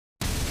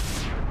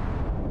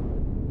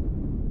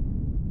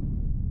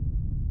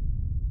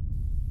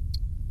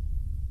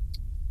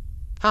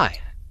Hi,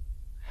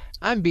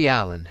 I'm B.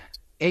 Allen,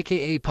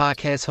 aka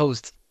podcast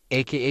host,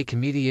 aka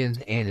comedian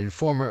and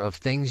informer of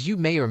things you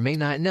may or may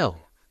not know.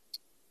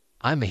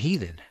 I'm a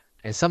heathen,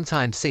 and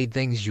sometimes say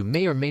things you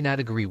may or may not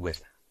agree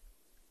with.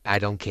 I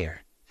don't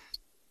care.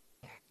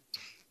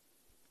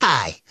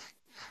 Hi,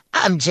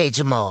 I'm Jay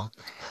Jamal,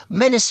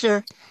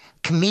 minister,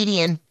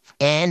 comedian,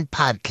 and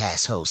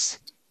podcast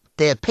host.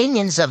 The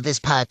opinions of this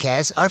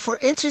podcast are for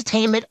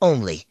entertainment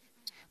only.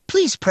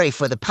 Please pray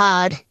for the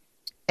pod,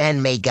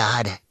 and may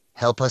God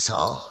help us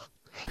all.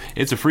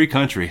 It's a free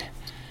country,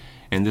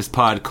 and this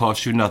pod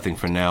costs you nothing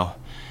for now.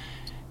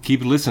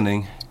 Keep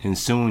listening, and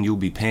soon you'll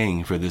be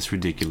paying for this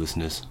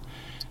ridiculousness.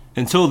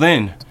 Until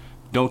then,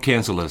 don't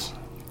cancel us,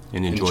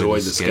 and enjoy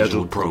the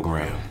scheduled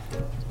program.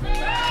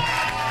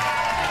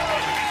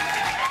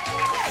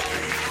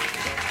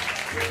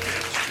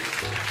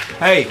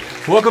 Hey,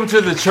 welcome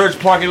to the Church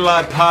Parking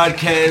Lot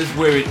Podcast,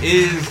 where it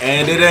is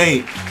and it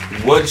ain't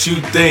what you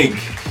think.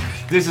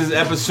 This is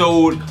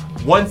episode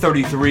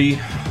 133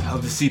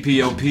 of the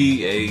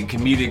CPOP, a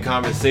comedic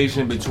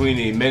conversation between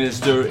a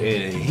minister and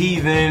a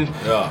heathen.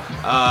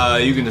 Yeah.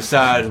 You can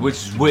decide which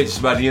is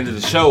which by the end of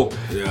the show.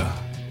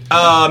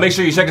 Yeah. Make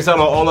sure you check us out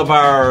on all of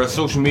our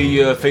social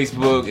media,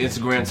 Facebook,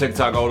 Instagram,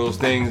 TikTok, all those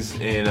things.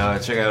 And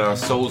check out our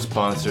soul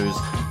sponsors,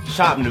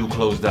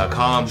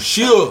 shopnewclothes.com.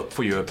 Sure.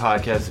 For your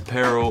podcast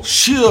apparel.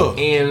 Sure.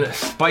 And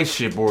Spice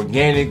Ship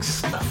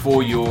Organics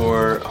for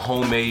your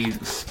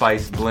homemade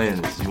spice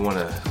blends. You want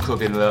to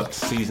cook it up,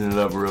 season it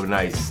up real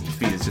nice, and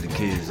feed it to the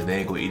kids, and they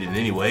ain't going to eat it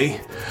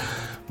anyway.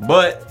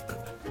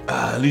 But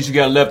at least you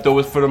got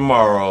leftovers for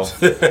tomorrow.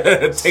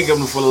 Take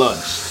them for lunch.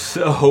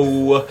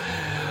 So,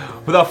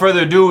 without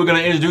further ado, we're going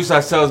to introduce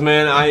ourselves,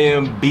 man. I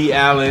am B.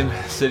 Allen,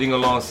 sitting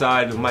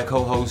alongside my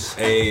co-host.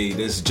 Hey,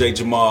 this is Jay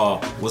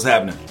Jamal. What's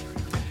happening?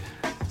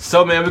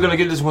 So, man, we're going to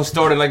get this one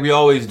started like we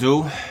always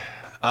do,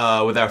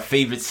 with our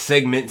favorite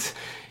segment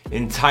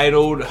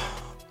entitled,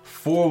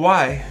 For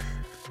Why?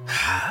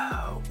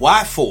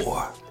 Why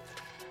for?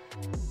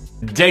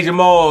 Jay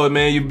Jamal,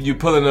 man, you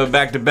pulling a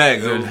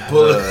back-to-back.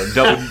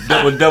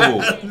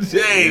 Double.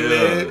 Hey,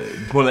 man.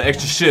 Pulling an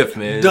extra shift,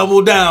 man.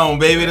 Double down,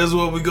 baby. That's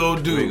what we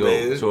gonna do,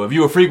 man. So if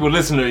you're a frequent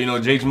listener, you know,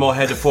 Jay Jamal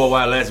had the 4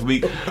 why last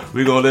week.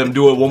 We're going to let him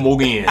do it one more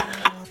again.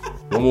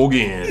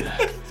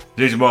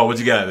 Jay Jamal, what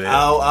you got, man?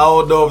 I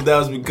don't know if that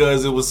was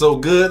because it was so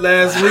good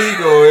last week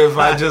or if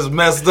I just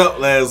messed up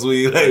last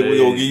week. Hey, we're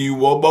going to give you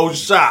one more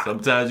shot.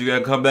 Sometimes you got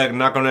to come back and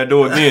knock on that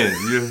door again.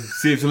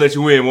 See if she'll let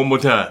you in one more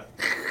time.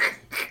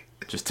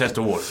 Just test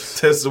the waters.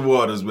 Test the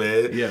waters,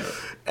 man. Yeah.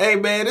 Hey,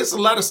 man, there's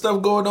a lot of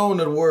stuff going on in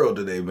the world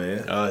today,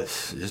 man.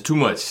 It's too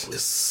much.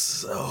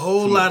 It's a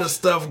whole lot of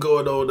stuff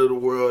going on in the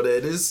world,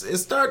 and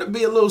it's starting to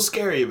be a little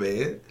scary,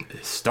 man.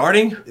 It's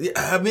starting?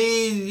 I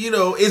mean, you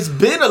know, it's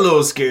been a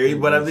little scary,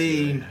 but I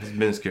mean... It's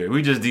been scary.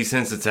 We just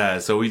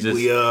desensitized, so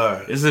we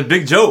are. It's a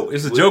big joke.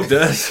 It's a joke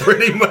to us.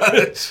 Pretty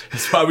much.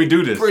 That's why we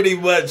do this. Pretty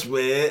much,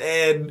 man.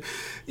 And...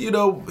 you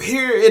know,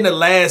 here in the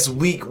last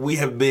week, we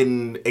have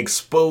been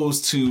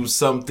exposed to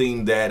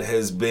something that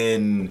has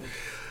been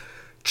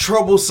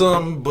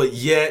troublesome, but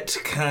yet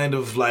kind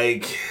of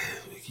like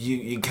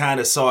you kind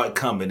of saw it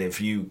coming if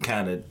you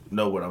kind of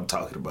know what I'm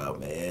talking about,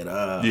 man.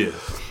 Yeah.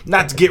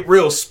 Not to get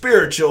real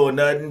spiritual or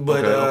nothing,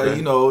 but, okay.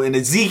 You know, in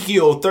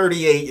Ezekiel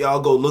 38,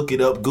 y'all go look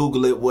it up,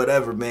 Google it,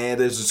 whatever, man.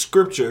 There's a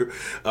scripture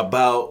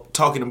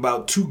talking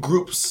about two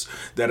groups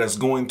that is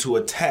going to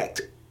attack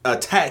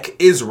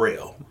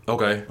Israel.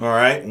 Okay. All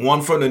right.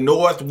 One from the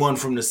north, one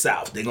from the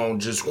south. They're going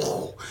to just... whoo.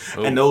 Oh.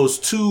 And those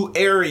two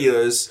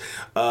areas,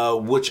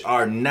 which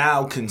are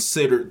now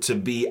considered to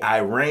be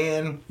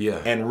Iran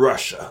and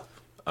Russia.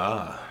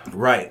 Ah.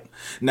 Right.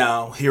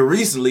 Now, here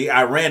recently,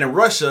 Iran and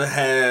Russia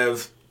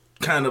have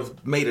kind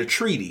of made a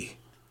treaty.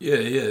 Yeah.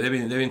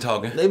 They've been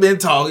talking. They've been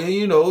talking.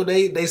 You know,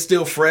 they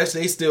still fresh.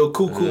 They still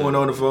cuckooing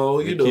on the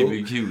phone. You know, keep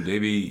it cute. They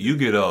be you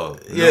get all.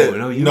 Yeah.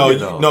 No, you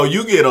get all. No,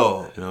 you get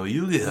all. No,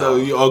 you get all.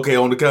 Okay,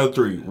 on the count of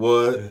 3.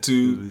 1,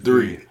 2,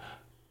 3.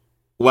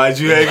 Why'd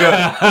you hang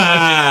up?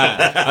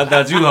 I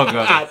thought you hung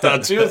up. I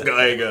thought you was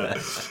gonna hang up.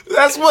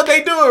 That's what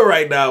they doing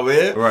right now,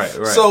 man. Right.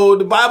 So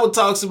the Bible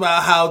talks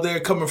about how they're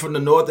coming from the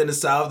north and the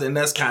south, and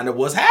that's kind of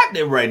what's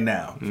happening right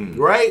now,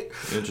 right?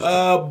 Interesting.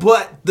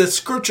 But the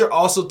scripture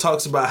also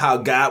talks about how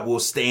God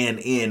will stand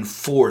in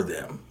for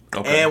them.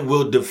 Okay. And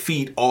will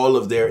defeat all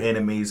of their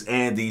enemies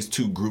and these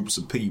two groups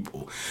of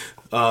people.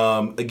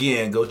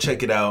 Again, go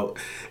check it out.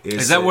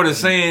 Is that what it's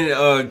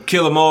saying?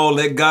 Kill them all,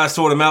 let God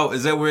sort them out.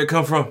 Is that where it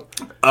come from?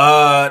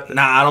 Nah,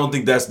 I don't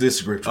think that's this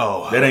scripture.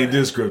 Oh, that ain't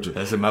this scripture.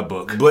 That's in my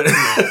book. But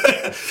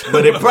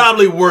but it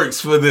probably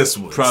works for this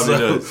one. Probably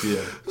does.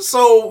 Yeah.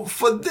 So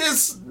for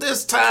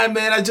this time,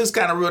 man, I just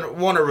kind of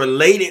want to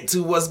relate it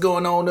to what's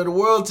going on in the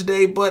world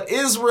today. But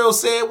Israel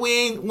said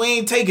we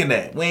ain't taking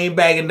that. We ain't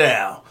backing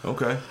down.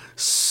 Okay.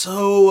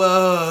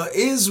 So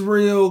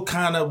Israel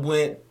kind of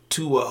went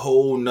to a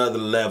whole nother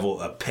level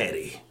of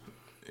petty.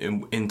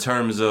 In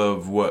terms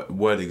of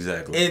what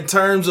exactly? In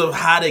terms of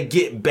how to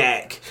get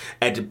back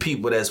at the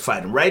people that's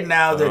fighting. Right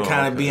now, they're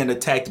kind of being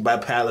attacked by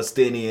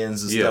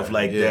Palestinians and stuff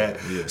like that.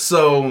 Yeah.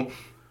 So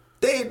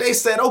they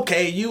said,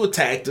 okay, you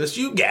attacked us,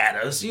 you got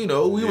us, we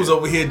was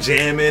over here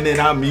jamming in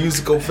our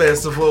musical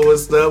festival and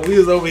stuff. We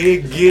was over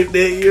here getting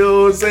it, you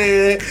know what I'm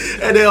saying?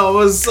 And then all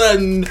of a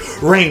sudden,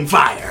 rain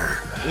fire.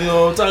 You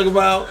know what I'm talking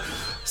about?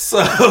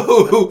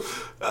 So,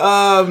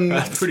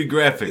 that's pretty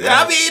graphic.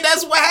 I mean,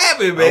 that's what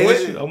happened,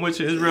 man. I'm with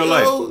you. It's real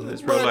life.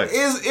 It's real life.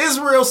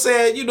 Israel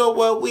said, you know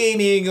what? We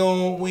ain't even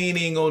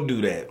gonna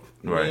do that.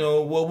 Right.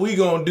 What we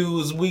gonna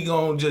do is we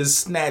gonna just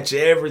snatch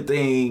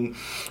everything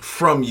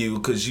from you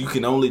because you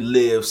can only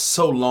live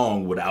so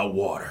long without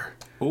water.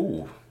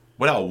 Ooh,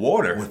 without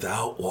water?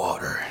 Without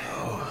water.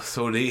 Oh,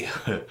 so they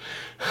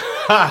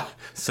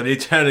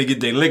trying to get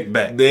their lick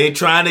back. They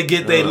trying to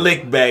get their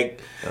lick back.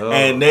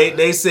 And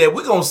they said,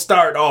 we're going to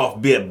start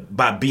off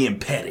by being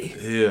petty.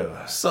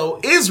 Yeah. So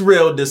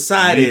Israel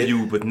decided... Leave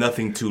you with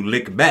nothing to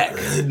lick back.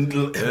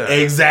 Yeah.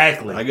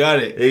 Exactly. I got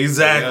it.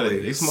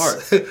 Exactly. They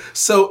smart.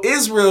 So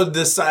Israel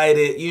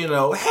decided,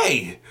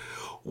 hey,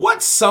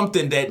 what's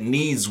something that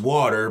needs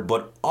water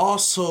but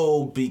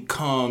also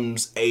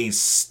becomes a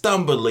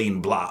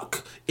stumbling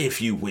block, if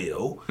you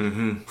will,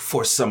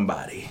 for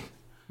somebody?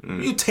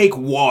 You take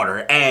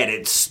water, add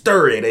it,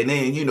 stir it, and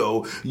then,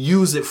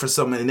 use it for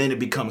something, and then it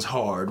becomes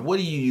hard. What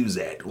do you use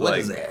that? What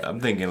is that? I'm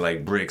thinking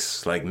like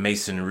bricks, like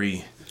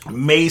masonry.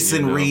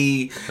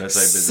 Masonry,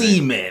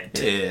 cement.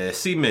 Yeah,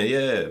 cement,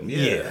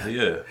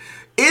 yeah.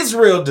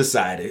 Israel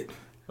decided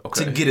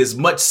to get as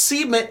much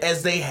cement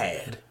as they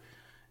had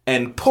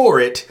and pour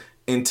it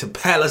into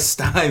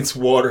Palestine's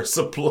water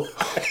supply.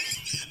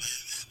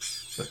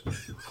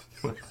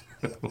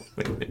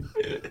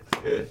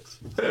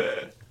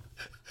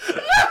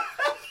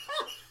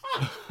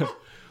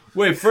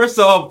 Wait, first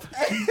off,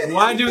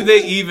 why do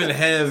they even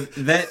have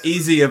that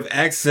easy of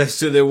access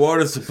to their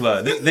water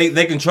supply?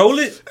 They control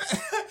it?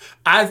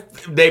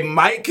 They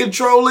might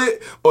control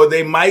it, or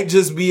they might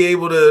just be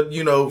able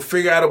to,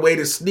 figure out a way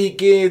to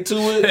sneak into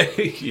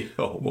it.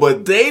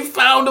 But they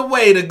found a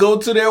way to go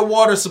to their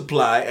water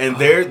supply, and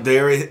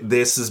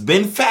this has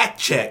been fact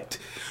checked.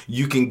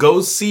 You can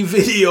go see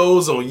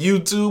videos on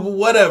YouTube or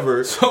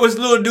whatever. So it's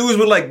little dudes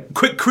with like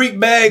quick creek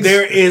bags.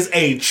 There is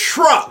a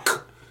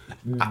truck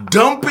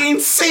dumping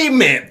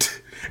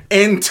cement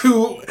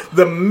into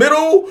the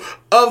middle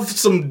of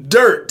some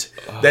dirt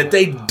that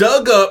they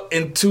dug up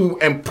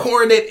into and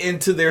pouring it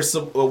into their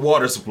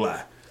water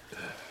supply.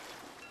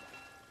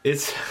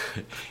 It's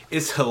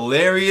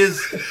hilarious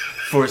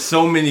for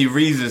so many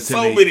reasons to me.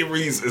 So many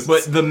reasons.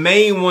 But the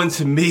main one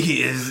to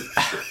me is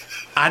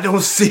I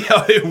don't see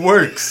how it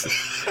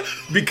works.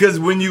 Because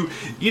when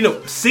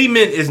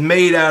cement is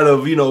made out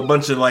of, a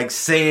bunch of like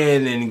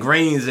sand and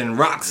grains and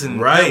rocks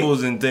and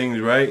pebbles and things,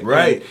 right?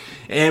 Right.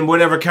 And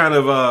whatever kind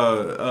of,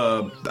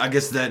 I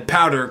guess that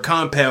powder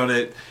compound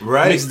that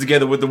mixes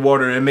together with the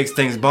water and makes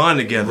things bond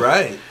together.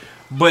 Right.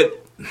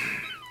 But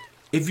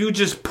if you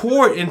just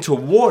pour it into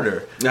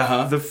water,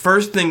 the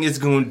first thing it's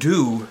going to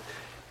do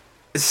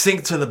is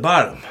sink to the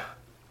bottom,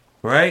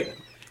 right?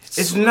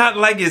 It's not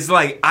like it's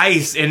like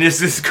ice and it's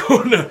just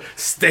going to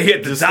stay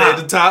at the top. Stay at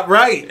the top,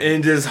 right.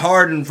 And just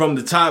harden from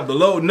the top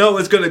below. No,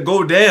 it's going to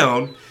go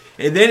down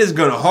and then it's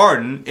going to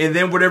harden. And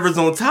then whatever's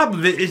on top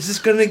of it is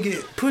just going to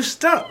get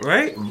pushed up,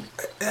 right?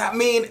 I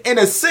mean, in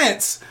a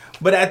sense,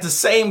 but at the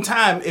same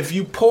time, if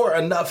you pour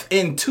enough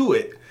into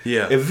it,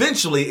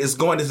 eventually it's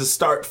going to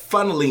start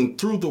funneling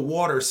through the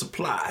water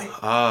supply.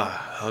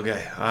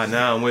 Okay.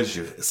 Now I'm with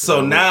you.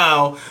 So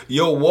now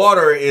your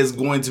water is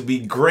going to be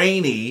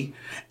grainy.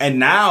 And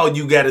now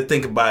you got to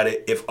think about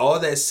it. If all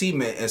that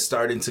cement is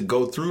starting to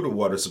go through the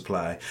water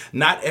supply,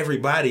 not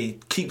everybody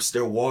keeps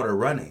their water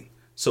running.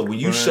 So when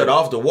you shut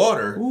off the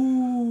water,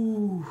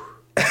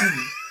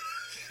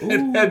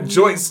 and that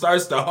joint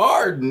starts to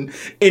harden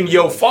in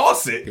your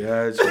faucet.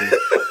 Gotcha.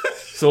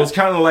 So it's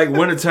kind of like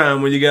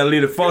wintertime when you got to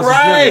leave the faucet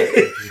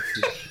dripping.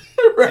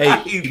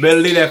 Hey, you better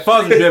leave that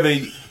faucet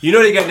dripping. You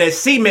know they got that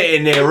cement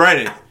in there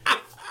running.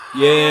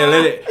 Yeah,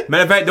 let it.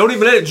 Matter of fact, don't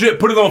even let it drip.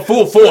 Put it on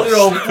full force. Put it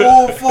on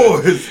full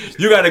force.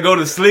 You got to go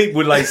to sleep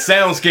with like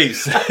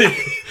soundscapes.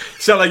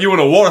 Sound like you in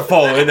a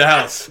waterfall in the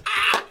house.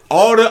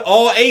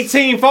 All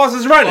 18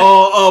 faucets running.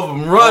 All of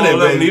them running.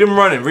 Leave them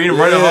running. Read them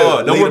running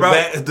hard. Don't worry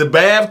about the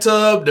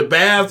bathtub, the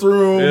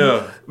bathroom.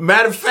 Yeah.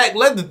 Matter of fact,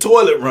 let the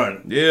toilet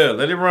run. Yeah,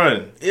 let it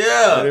run.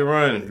 Yeah. Let it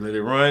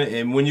run.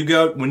 And when you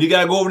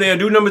gotta go over there and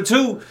do number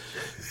 2,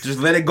 just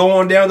let it go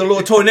on down the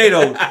little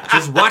tornado.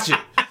 Just watch it.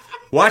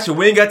 Watch it.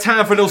 We ain't got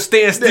time for no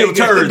standstill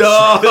turds.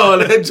 No,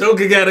 that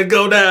joker gotta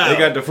go down. They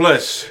got the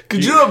flush.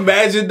 Could you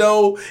imagine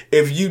though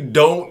if you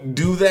don't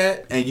do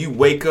that and you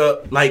wake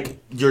up like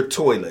your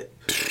toilet?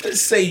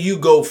 Let's say you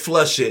go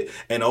flush it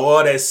and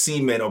all that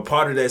cement or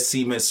part of that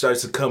cement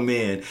starts to come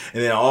in,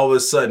 and then all of a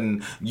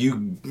sudden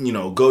you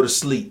go to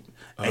sleep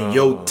and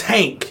your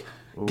tank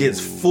gets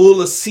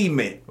full of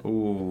cement.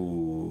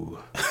 Ooh.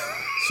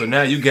 So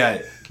now you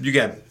got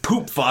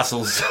poop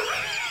fossils.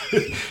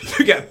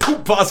 You got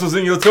poop fossils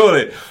in your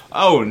toilet.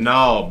 Oh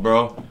no,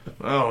 bro.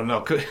 Oh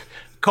no.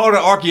 Call the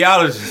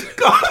archaeologist.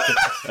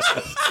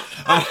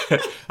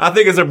 I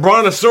think it's a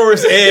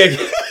brontosaurus egg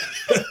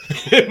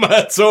in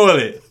my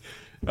toilet.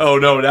 Oh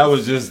no, that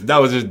was just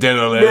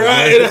dinner last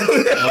night.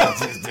 That was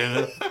just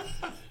dinner.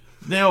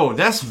 No,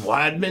 that's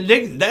why,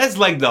 man. That's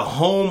like the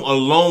Home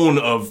Alone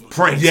of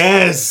pranks.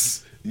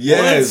 Yes.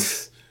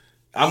 Yes.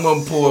 What? I'm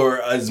gonna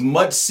pour as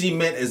much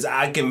cement as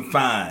I can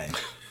find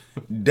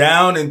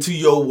down into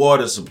your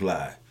water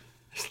supply.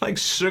 It's like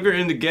sugar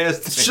in the gas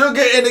tank.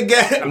 Sugar in the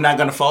gas. I'm not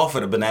gonna fall for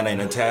the banana in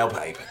the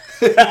tailpipe.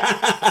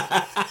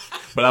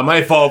 But I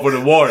might fall for the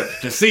water.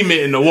 The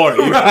cement in the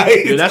water.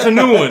 Right. Yeah, that's a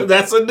new one.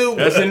 That's a new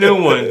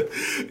one.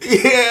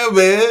 Yeah,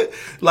 man.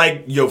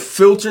 Like, your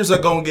filters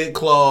are going to get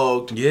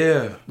clogged.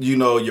 Yeah. You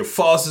know, your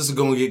faucets are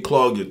going to get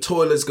clogged. Your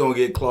toilet's going to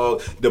get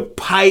clogged. The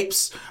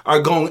pipes are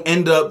going to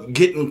end up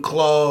getting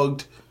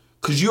clogged.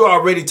 Because you're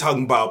already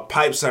talking about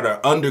pipes that are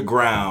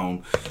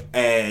underground.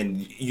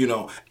 And, you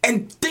know,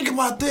 and think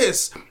about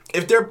this.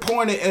 If they're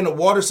pouring it in a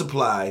water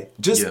supply,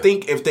 just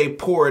think if they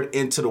pour it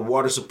into the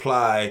water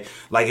supply,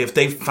 like if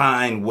they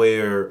find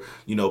where,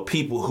 you know,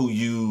 people who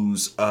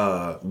use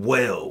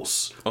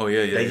wells. Oh,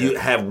 yeah. You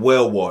have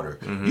well water.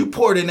 Mm-hmm. You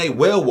pour it in a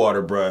well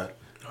water, bruh.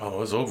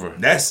 Oh, it's over.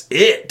 That's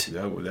it.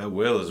 That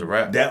well is a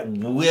wrap. That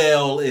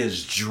well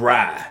is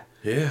dry.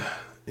 Yeah.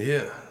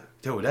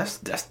 Yo, that's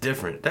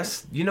different.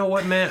 That's, you know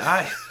what, man?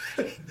 I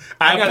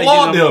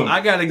applaud them.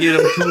 I gotta give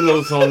them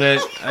kudos on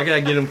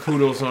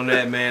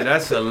that. Man.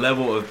 That's a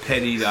level of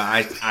petty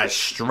that I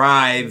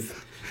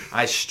strive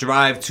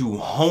to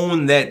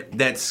hone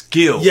that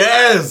skill.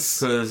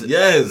 Yes.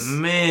 Yes.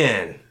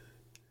 Man.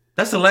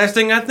 That's the last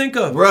thing I think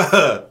of.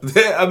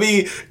 Bruh. I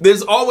mean,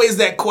 there's always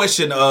that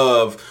question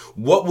of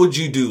what would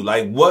you do?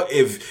 Like, what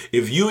if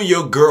you and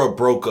your girl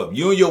broke up?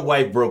 You and your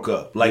wife broke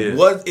up. Like,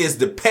 what is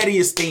the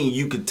pettiest thing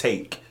you could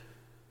take?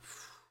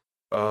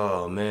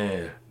 Oh,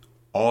 man.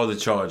 All the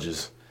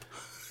charges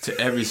to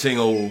every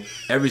single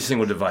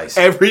device.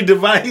 Every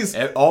device?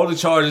 All the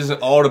charges and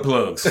all the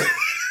plugs.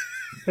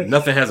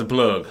 Nothing has a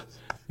plug.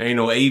 Ain't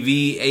no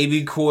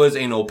AV cords,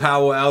 ain't no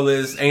power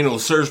outlets, ain't no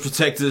surge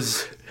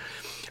protectors.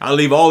 I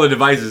leave all the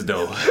devices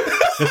though.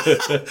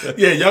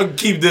 Yeah, y'all can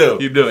keep them.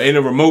 Ain't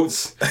no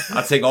remotes.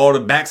 I take all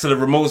the backs of the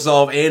remotes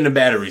off and the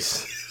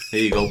batteries.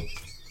 There you go.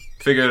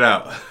 Figure it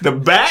out. The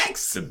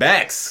backs? The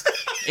backs.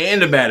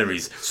 And the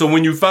batteries. So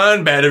when you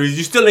find batteries,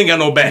 you still ain't got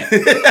no back.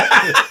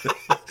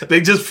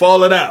 They just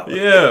falling out.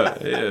 Yeah.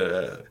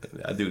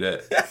 I do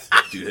that.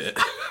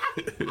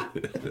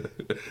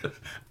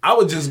 I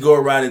would just go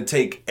around and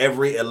take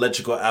every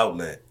electrical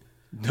outlet.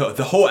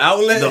 The whole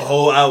outlet? The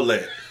whole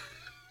outlet.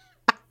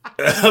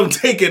 I'm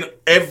taking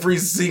every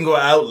single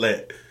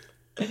outlet.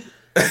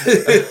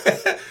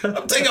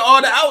 I'm taking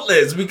all the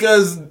outlets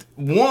because,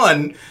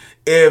 one,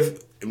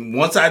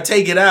 once I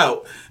take it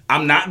out,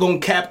 I'm not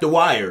going to cap the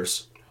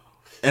wires.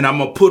 And I'm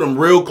going to put them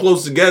real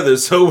close together.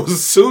 So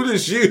as soon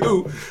as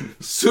you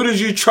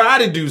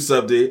try to do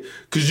something,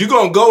 because you're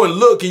going to go and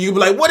look and you be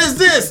like, what is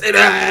this?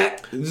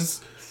 And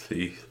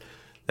see,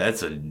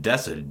 that's a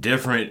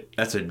different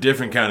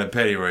kind of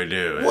petty right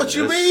there. Man. What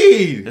you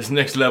mean? That's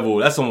next level.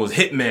 That's almost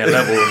Hitman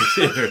level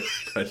right there.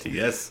 But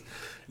yes.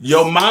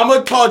 Your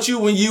mama taught you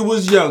when you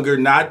was younger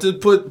not to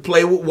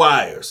play with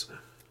wires.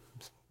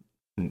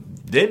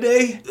 Did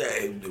they?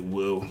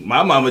 Well,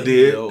 my mama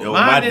did. Or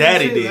my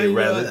daddy did,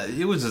 rather.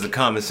 It was just a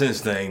common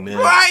sense thing, man.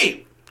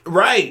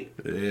 Right.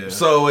 Yeah.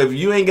 So if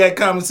you ain't got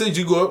common sense,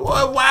 you go,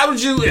 well, why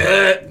would you?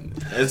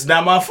 It's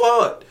not my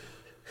fault.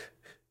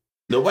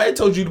 Nobody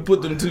told you to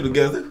put them two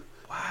together.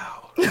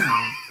 Wow.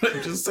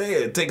 I'm just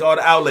saying, take all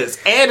the outlets.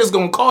 And it's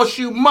going to cost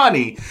you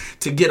money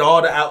to get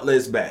all the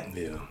outlets back.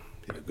 Yeah,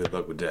 good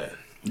luck with that.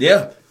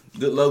 Yeah,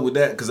 good luck with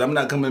that, because I'm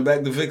not coming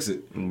back to fix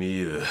it.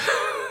 Me either.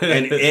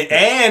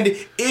 and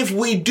if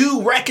we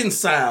do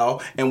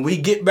reconcile and we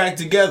get back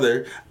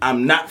together,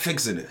 I'm not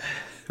fixing it.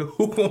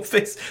 Who gonna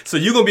fix? So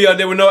you gonna be out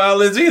there with no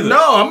outlets either?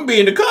 No, I'm gonna be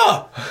in the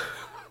car.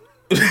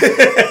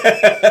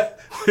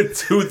 With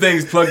two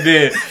things plugged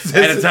in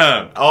at a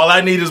time. All I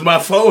need is my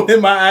phone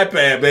and my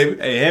iPad,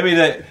 baby. Hey, hand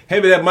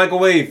me that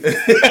microwave.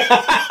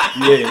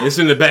 Yeah, it's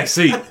in the back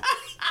seat.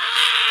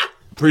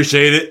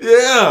 Appreciate it.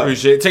 Yeah.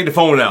 Appreciate it. Take the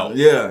phone out.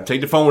 Yeah.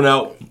 Take the phone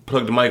out,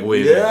 plug the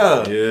microwave in.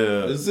 Yeah.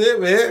 That's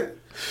it, man.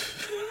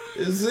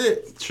 That's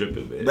it.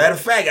 Tripping, man. Matter of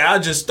fact, I'll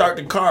just start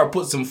the car,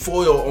 put some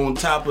foil on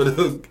top of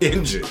the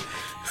engine,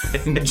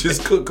 and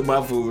just cook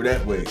my food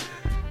that way.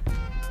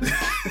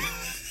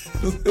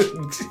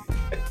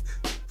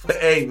 But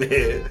hey,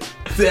 man,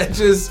 that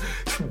just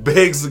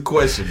begs the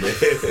question, man.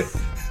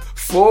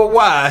 For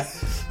why?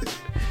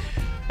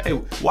 Hey,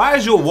 why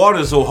is your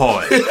water so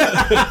hard?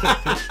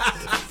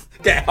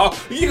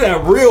 You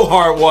got real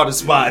hard water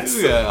spots.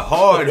 You got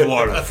hard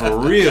water for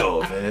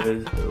real,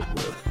 man.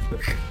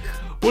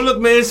 Well, look,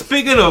 man.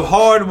 Speaking of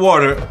hard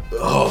water,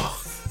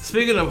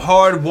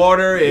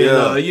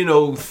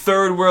 in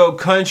third world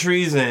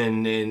countries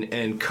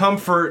and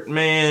comfort,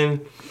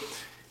 man,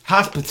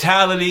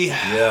 hospitality.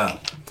 Yeah.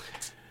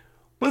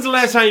 When's the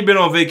last time you been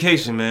on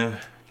vacation, man?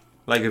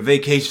 Like a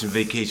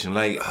vacation,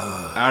 like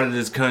out of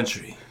this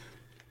country.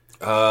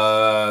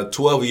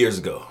 12 years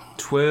ago.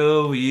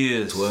 12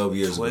 years. 12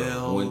 years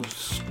ago.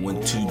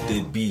 Went to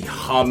the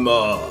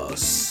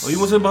Bahamas. Oh, you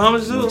went to the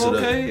Bahamas too? Went to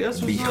Okay,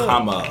 that's what's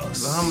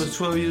Bahamas. up. Bahamas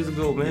 12 years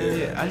ago, man.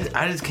 Yeah,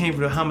 I just came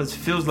from the Bahamas.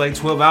 Feels like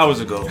 12 hours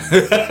ago.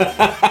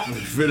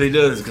 It really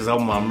does, because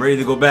I'm ready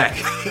to go back.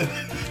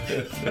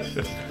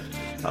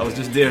 I was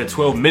just there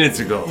 12 minutes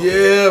ago.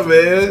 Yeah,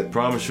 man.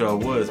 Promise you I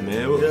was,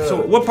 man. Yeah.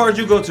 So what part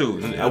did you go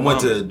to? I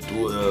went to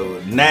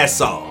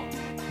Nassau.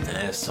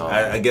 Nassau.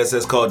 I guess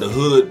that's called the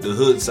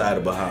hood side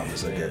of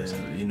Bahamas, I guess.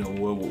 You know,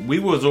 we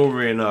was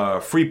over in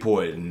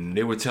Freeport, and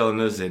they were telling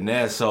us that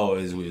Nassau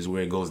is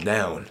where it goes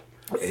down.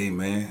 Hey,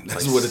 man,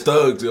 that's where the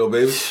thugs go,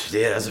 baby.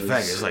 Yeah, that's a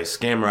fact. It's like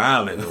Scammer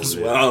Island over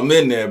there. Well, I'm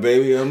in there,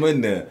 baby. I'm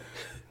in there,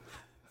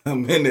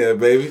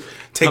 baby.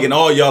 Taking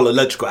all y'all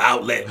electrical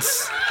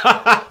outlets.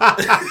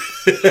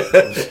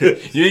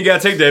 You ain't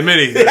gotta take that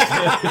many.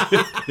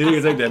 You ain't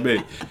gotta take that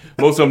many.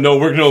 Most of them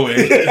don't work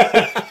nowhere.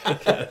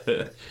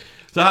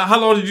 So how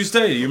long did you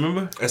stay? Do you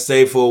remember? I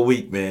stayed for a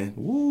week, man.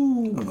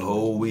 Ooh, a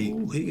whole week.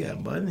 Ooh, he got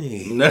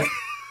money.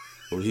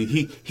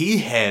 He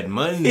had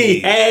money. He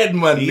had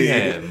money. He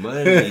had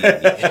money.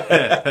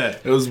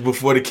 It was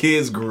before the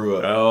kids grew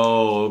up.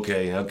 Oh,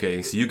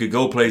 okay. So you could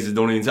go places,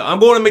 don't even tell. I'm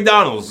going to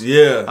McDonald's.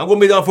 Yeah. I'm going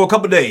to McDonald's for a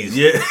couple days.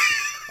 Yeah.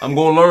 I'm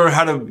going to learn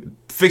how to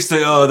fix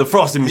the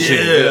frosting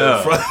machine.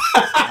 Yeah.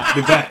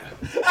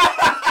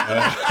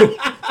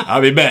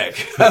 I'll be back.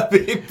 I'll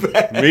be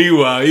back.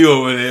 Meanwhile, you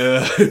over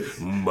there.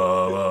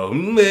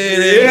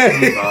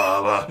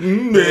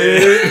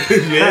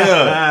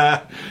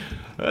 Yeah.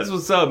 That's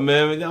what's up,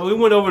 man. We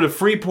went over to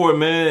Freeport,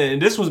 man,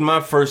 and this was my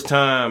first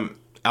time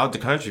out the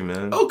country,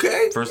 man.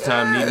 Okay. First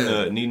time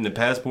needing a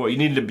passport. You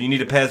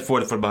need a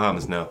passport for the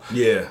Bahamas now.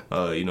 Yeah.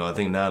 I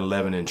think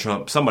 9/11 and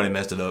Trump, somebody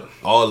messed it up.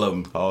 All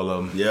of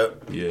them.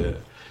 Yep. Yeah.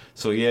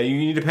 So yeah, you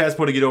need a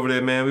passport to get over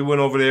there, man. We went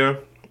over there,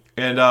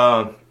 and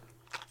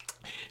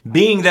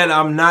being that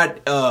I'm not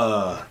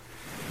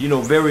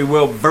very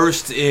well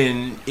versed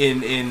in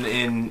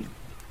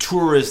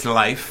tourist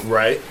life.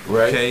 Right.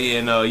 Okay,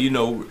 and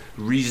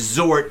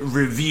resort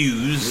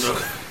reviews.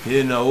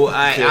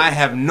 I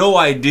have no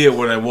idea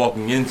what I'm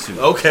walking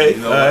into. Okay.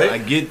 Right. I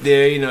get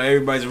there,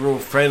 everybody's real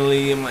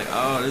friendly. I'm like,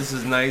 oh, this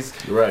is nice.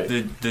 Right.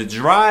 The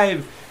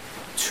drive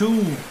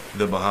to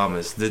the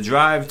Bahamas, the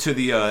drive to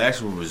the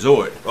actual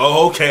resort.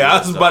 Oh, okay. I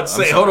was about to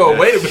say, hold on,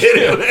 wait a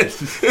minute.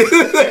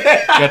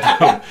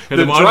 got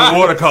them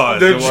underwater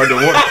cars.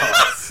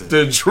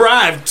 The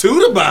drive to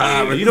the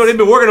Bahamas. They've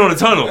been working on the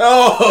tunnel.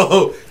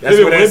 Oh,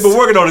 they've been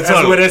working on the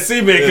tunnel. That's where that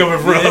cement coming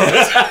from.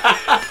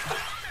 Yeah.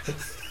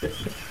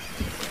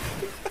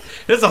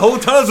 There's a whole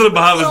tunnel to the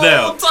Bahamas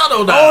now.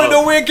 Tunnel now. I don't even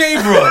know where it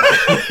came from.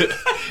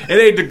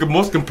 It ain't the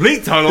most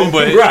complete tunnel,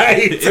 but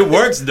right. it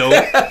works though.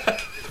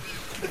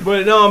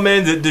 But no,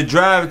 man, the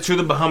drive to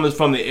the Bahamas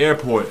from the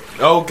airport,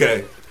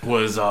 okay,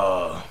 was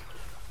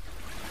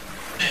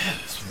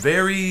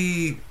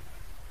very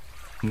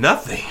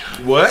nothing.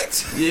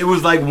 What? It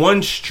was like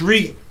one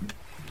street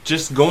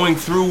just going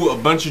through a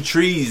bunch of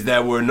trees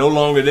that were no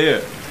longer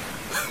there.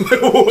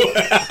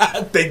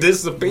 They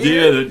disappeared?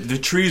 Yeah, the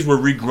trees were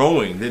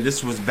regrowing.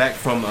 This was back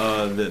from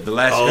the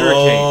last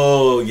hurricane.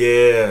 Oh,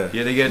 yeah.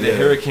 Yeah, they got the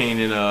hurricane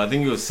in, I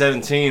think it was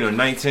 17 or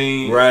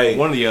 19. Right.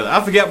 One or the other.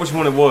 I forget which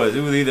one it was.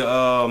 It was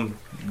either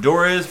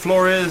Doris,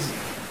 Flores,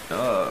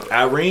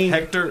 Irene,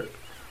 Hector,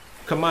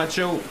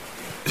 Camacho.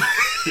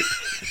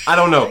 I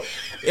don't know.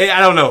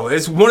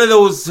 It's one of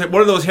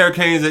those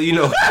hurricanes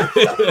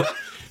that,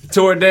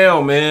 tore it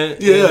down, man.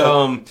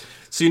 Yeah. And,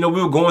 so,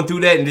 we were going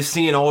through that and just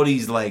seeing all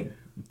these, like,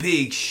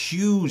 big,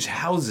 huge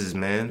houses,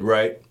 man.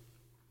 Right.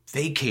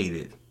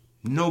 Vacated.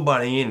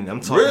 Nobody in it.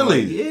 I'm talking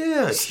really?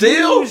 Yeah.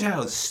 Still? Huge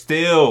house.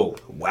 Still.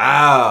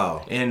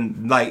 Wow.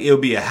 And, like, it'll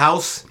be a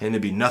house and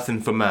it'll be nothing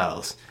for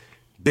miles.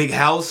 Big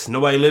house,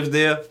 nobody lives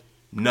there,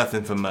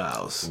 nothing for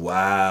miles.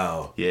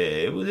 Wow. Yeah,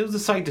 it was a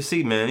sight to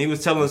see, man. He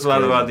was telling us a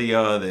lot about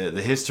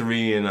the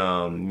history and,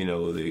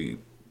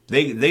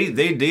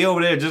 They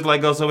over there just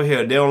like us over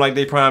here. They don't like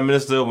their prime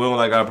minister. We don't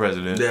like our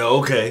president. Yeah,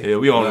 okay. Yeah,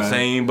 we on the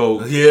same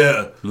boat.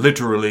 Yeah.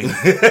 Literally.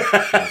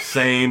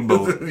 Same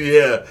boat.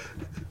 Yeah.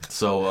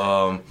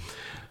 So,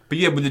 but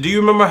do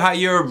you remember how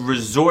your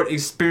resort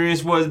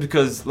experience was?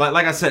 Because,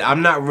 like I said,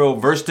 I'm not real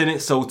versed in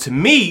it. So, to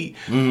me,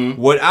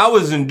 what I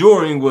was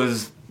enduring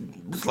was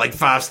like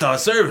 5-star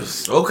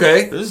service.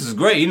 Okay. This is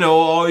great.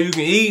 all you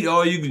can eat,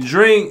 all you can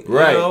drink.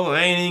 Right.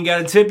 I ain't even got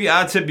to tip you.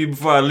 I'll tip you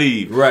before I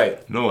leave. Right.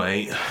 No, I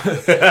ain't.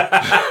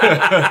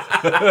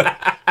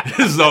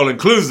 This is all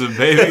inclusive,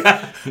 baby.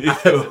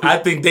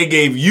 I think they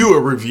gave you a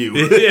review.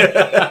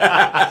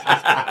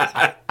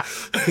 Yeah.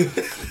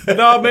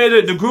 No,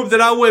 man, the group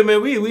that I went,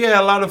 man, we had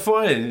a lot of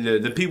fun.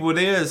 The people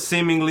there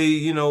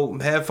seemingly,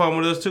 had fun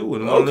with us too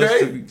and wanted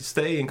us to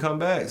stay and come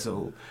back.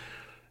 So,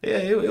 yeah,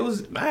 it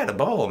was. I had a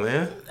ball,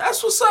 man.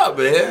 That's what's up,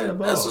 man.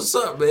 That's what's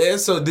up, man.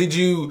 So did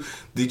you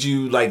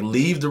like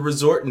leave the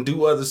resort and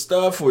do other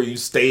stuff, or you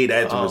stayed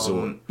at the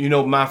resort?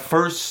 My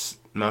first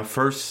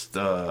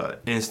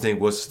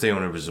instinct was to stay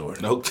on the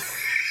resort. Nope.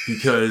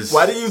 Because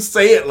why do you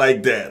say it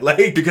like that?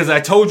 Like, because I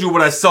told you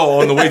what I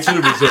saw on the way to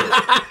the resort.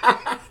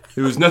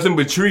 It was nothing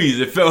but trees.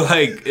 It felt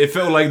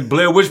like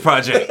Blair Witch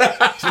Project.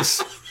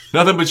 Just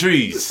nothing but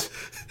trees.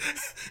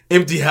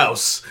 Empty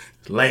house.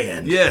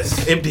 Land.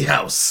 Yes. Empty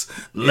house.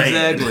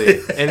 Land.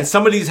 Exactly. And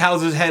some of these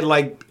houses had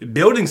like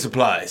building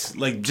supplies,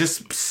 like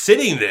just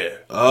sitting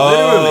there.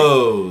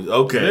 Oh, Literally.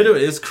 okay.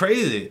 Literally, it's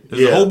crazy.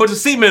 There's a whole bunch of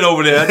cement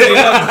over there. I tell you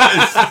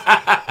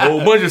that. A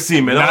whole bunch of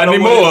cement. Not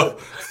anymore.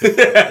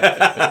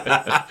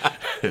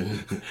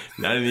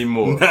 Not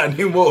anymore. Not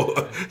anymore.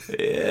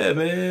 Yeah,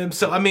 man.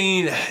 So I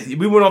mean,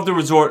 we went off the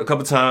resort a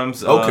couple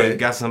times. Okay.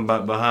 Got some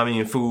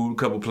Bahamian food, a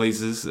couple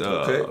places.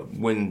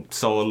 Went and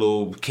saw a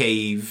little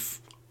cave.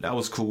 That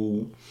was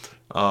cool.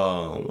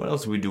 What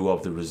else did we do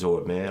off the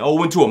resort, man? Oh,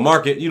 went to a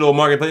market, a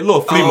marketplace, a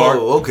little flea mart.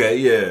 Oh, okay,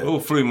 yeah. A little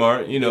flea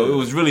mart. It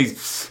was really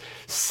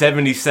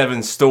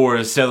 77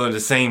 stores selling the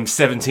same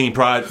 17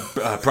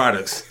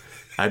 products.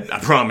 I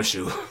promise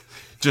you.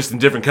 Just in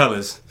different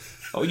colors.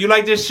 Oh, you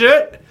like this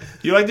shirt?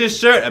 You like this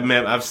shirt?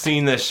 Man, I've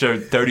seen that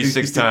shirt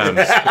 36 times.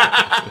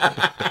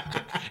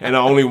 And I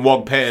only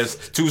walked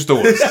past 2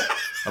 stores.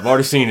 I've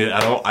already seen it.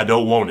 I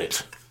don't want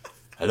it.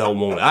 I don't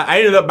want it. I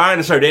ended up buying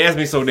the shirt. They asked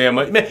me so damn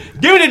much. Man,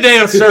 give me the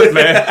damn shirt,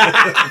 man.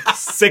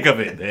 Sick of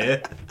it,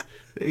 man.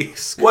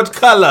 What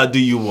color do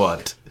you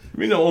want? Give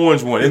me the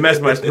orange one. It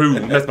matched my shoes.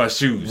 It matched my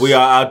shoes. We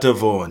are out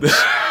of orange.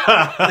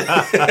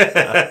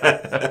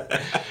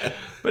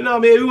 But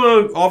no, man, we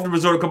went off the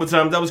resort a couple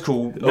times. That was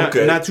cool.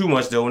 Okay. Not too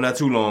much, though. Not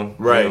too long.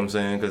 Right. You know what I'm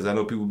saying? Because I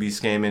know people be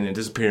scamming and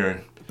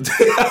disappearing.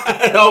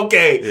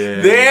 Okay,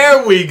 Yeah.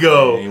 there we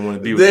go. Yeah, you wanna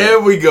be with there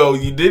that. we go.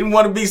 You didn't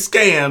want to be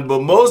scammed,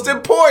 but most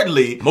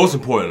importantly,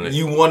 You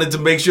you wanted to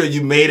make sure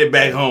you made it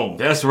back home.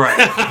 That's right.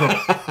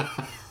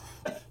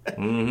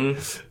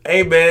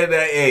 Hey man,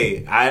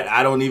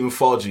 I don't even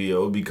fault you,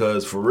 yo,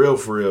 because for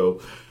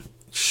real,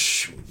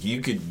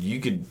 you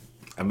could.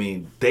 I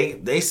mean,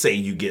 they say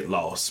you get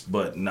lost,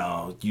 but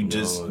no, you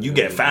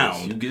get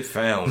found. You get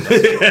found.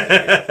 That's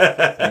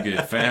right. You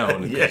get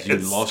found because you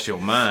Yes. lost your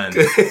mind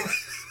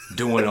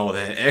doing all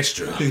that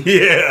extra.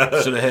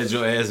 Yeah, Should have had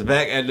your ass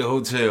back at the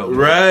hotel. Man.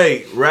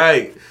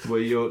 right.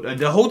 Well,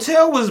 the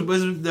hotel was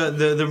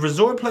the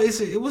resort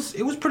place. It was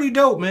pretty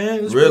dope, man.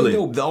 It was Really? pretty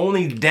dope. The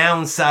only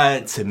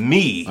downside to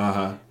me.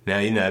 Uh-huh. Now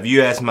if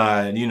you ask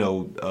my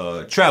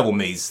travel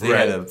mates, they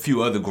had Right. a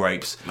few other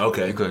gripes.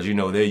 Okay. Because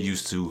they're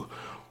used to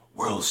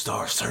World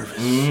Star service,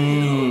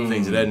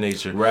 things of that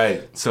nature.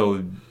 Right.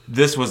 So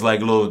this was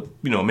like a little,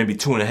 maybe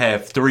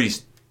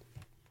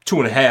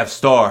 2.5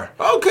 star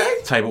Okay,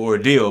 type of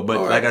ordeal. But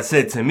All right. like I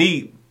said, to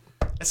me,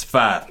 that's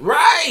 5.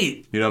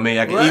 right. You know what I mean?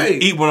 I can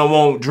Right. eat when I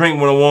want, drink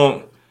when I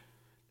want.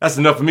 That's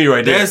enough for me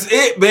right there. That's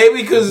it,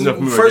 baby. Because Enough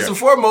for me right first there. and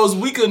foremost,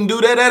 we couldn't do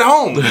that at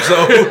home.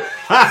 So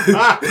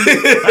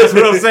That's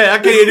what I'm saying. I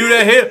can't even do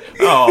that here.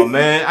 Oh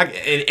man,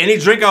 any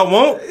drink I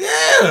want,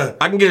 yeah,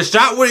 I can get a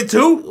shot with it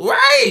too.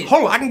 right.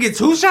 Hold on, I can get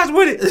 2 shots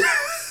with it.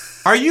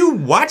 Are you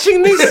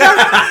watching me, sir?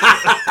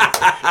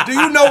 Do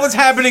you know what's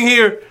happening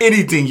here?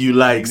 Anything you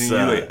like,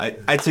 son.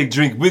 I take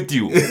drink with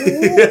you.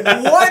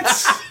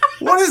 What?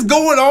 What is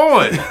going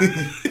on?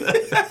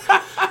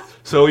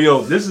 So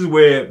this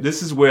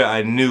is where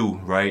I knew,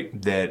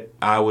 right, that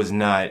I was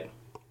not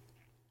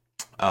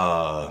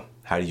how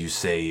do you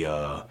say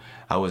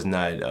I was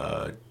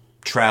not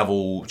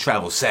travel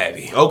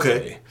savvy.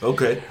 Okay.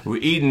 We're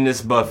eating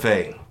this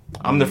buffet.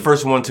 I'm the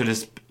first one to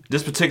this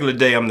particular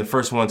day. I'm the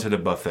first one to the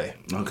buffet.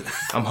 Okay.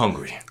 I'm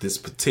hungry. This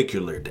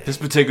particular day.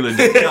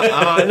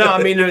 No,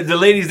 I mean the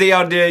ladies, they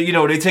out there,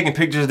 they taking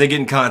pictures, they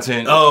getting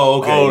content. Oh,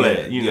 okay. All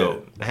Yeah,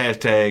 that,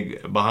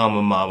 hashtag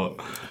Bahama Mama,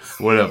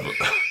 whatever,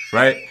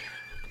 right?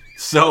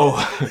 So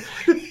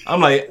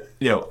I'm like,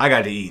 I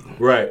got to eat.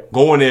 Right.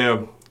 Go in there,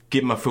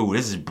 get my food.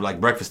 This is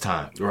like breakfast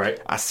time. Right.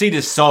 I see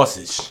this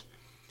sausage.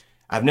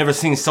 I've never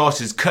seen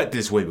sausage cut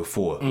this way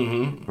before.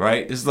 Mm-hmm.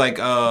 Right? It's like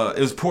it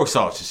was pork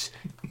sausage.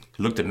 It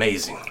looked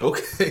amazing.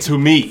 Okay. To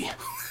me.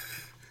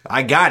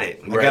 I got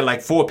it. I Right. got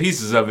like 4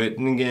 pieces of it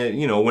and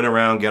went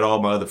around, got all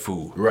my other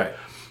food. Right.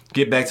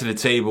 Get back to the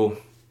table.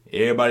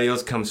 Everybody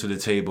else comes to the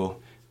table.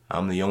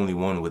 I'm the only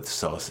one with the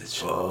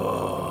sausage.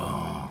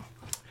 Oh.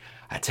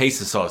 I taste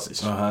the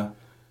sausage. Uh-huh.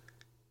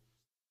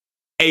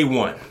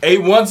 A1.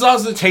 A1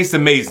 sausage? Tastes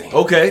amazing.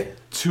 Okay.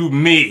 To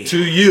me.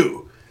 To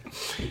you.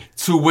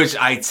 To which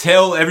I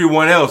tell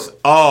everyone else,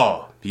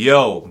 oh,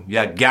 yo,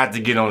 y'all got to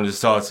get on this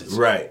sausage.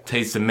 Right.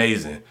 Tastes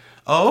amazing.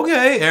 Oh,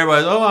 okay.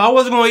 Everybody's, I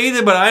wasn't going to eat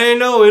it, but I didn't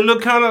know. It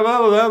looked kind of blah,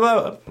 blah,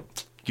 blah.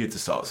 Get the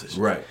sausage.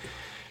 Right.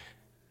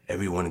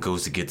 Everyone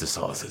goes to get the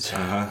sausage.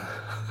 Uh-huh.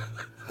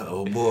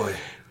 Oh, boy.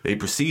 They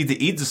proceed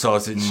to eat the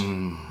sausage,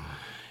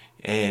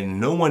 and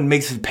no one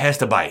makes it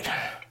past a bite.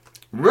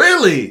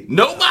 Really?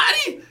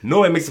 Nobody? No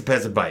one makes it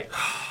past a bite.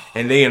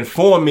 And they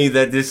inform me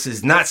that this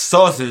is not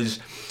sausage,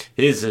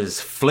 this is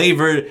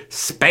flavored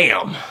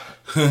Spam.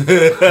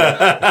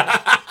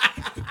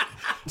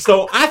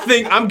 So I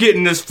think I'm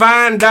getting this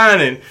fine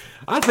dining.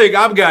 I think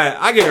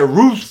I get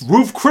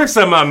Roof Chris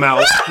in my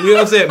mouth. You know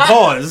what I'm saying?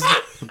 Pause.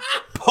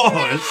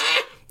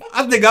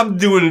 I think I'm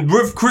doing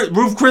Roof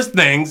Chris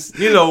things,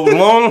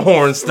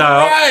 Longhorn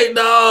style. Right,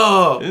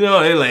 no.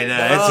 They like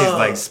that. That tastes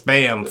like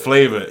Spam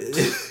flavored.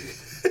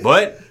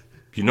 But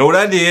you know what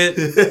I did?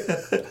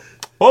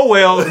 Oh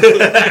well.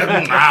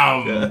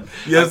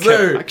 Yes,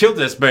 sir. I killed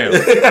that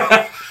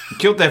spam.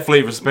 Killed that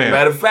flavor spam.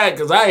 Matter of fact,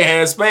 because I ain't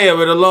had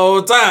spam in a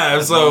long time.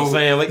 That's what I'm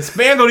saying, like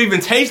spam don't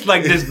even taste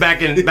like this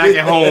back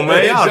at home,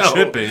 man. Y'all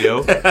tripping,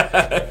 yo.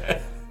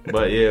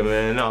 But yeah,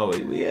 man, no,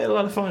 we had a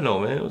lot of fun though,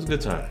 man. It was a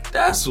good time.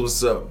 That's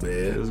what's up, man.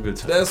 It was a good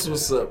time. That's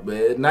what's up,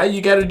 man. Now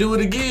you got to do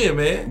it again,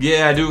 man.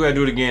 Yeah, I do gotta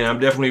do it again. I'm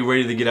definitely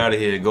ready to get out of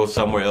here and go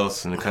somewhere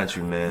else in the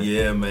country, man.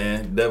 Yeah,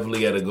 man.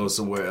 Definitely got to go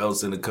somewhere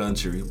else in the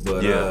country.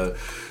 But Yeah.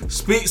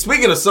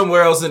 Speaking of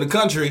somewhere else in the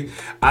country,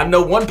 I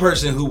know one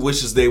person who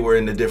wishes they were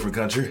in a different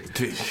country.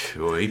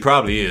 Well, he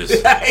probably is.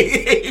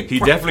 He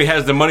definitely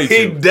has the money to.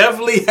 He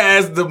definitely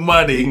has the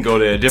money. He can go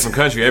to a different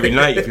country every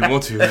night if he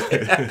wants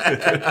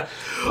to.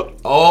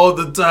 All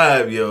the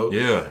time, yo.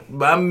 Yeah.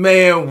 My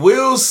man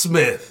Will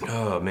Smith.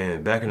 Oh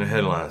man, back in the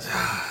headlines.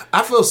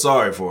 I feel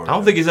sorry for him. I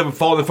don't think he's ever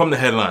fallen from the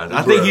headlines.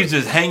 I think Bruh. he's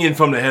just hanging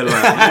from the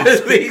headlines. I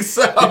think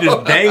so. He's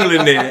just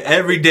dangling there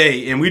every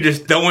day, and we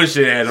just throwing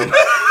shit at him.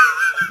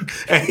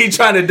 And he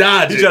trying to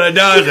dodge it. He's trying to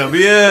dodge him.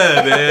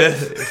 Yeah, man.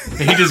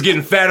 And he just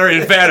getting fatter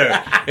and fatter,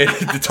 and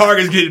the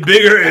target's getting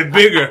bigger and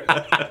bigger.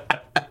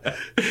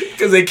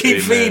 Because they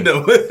keep feeding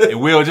him.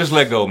 And Will, just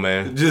let go,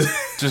 man.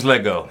 Just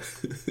let go.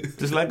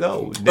 Just let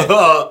go.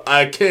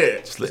 I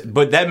can't.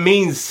 But that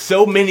means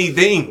so many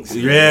things.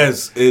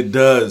 Yes, it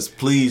does.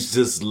 Please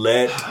just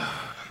let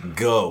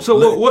go.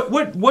 So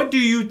what do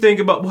you think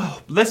about?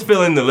 Well, let's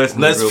fill in the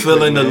listeners. Let's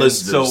fill in the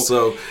listeners.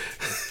 So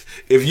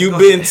if you've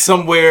been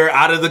somewhere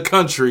out of the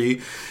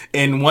country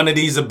in one of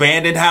these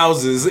abandoned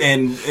houses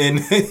in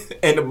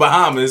the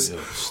Bahamas,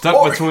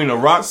 Stuck between a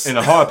rock and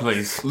a hard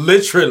place.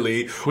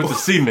 Literally. With the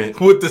cement.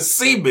 With the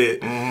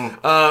cement.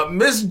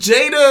 Miss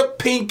Jada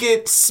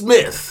Pinkett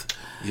Smith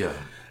Yeah.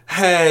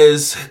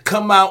 has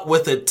come out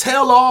with a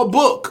tell-all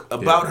book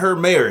about her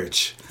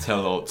marriage.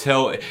 Tell.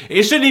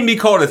 It shouldn't even be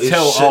called a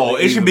tell-all.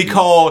 It should be even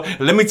called,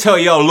 let me tell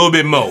y'all a little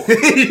bit more.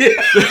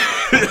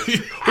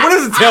 What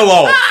is a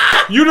tell-all?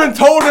 You done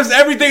told us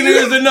everything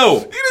there is to know.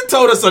 You done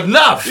told us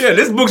enough. Yeah,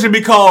 this book should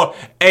be called,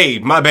 hey,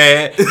 my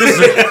bad.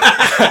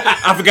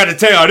 I forgot to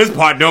tell y'all this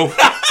part, though.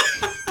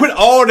 Put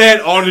all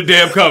that on the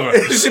damn cover.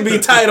 It should be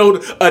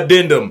titled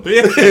Addendum.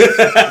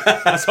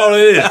 That's all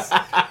it is.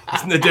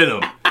 It's an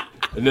addendum.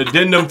 An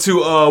addendum to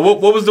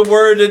what was the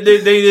word that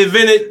they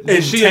invented?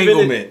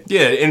 Entanglement.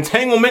 Yeah,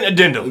 entanglement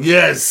addendum.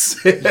 Yes.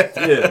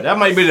 Yeah, that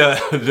might be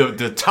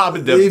the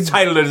topic, the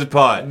title of this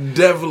pod.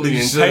 Definitely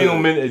The should.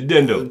 entanglement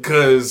addendum.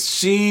 Because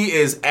she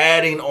is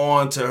adding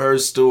on to her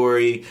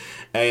story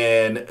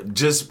and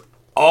just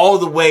all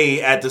the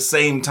way at the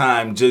same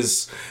time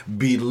just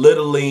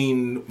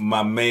belittling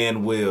my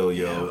man Will,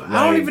 yo.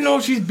 I don't even know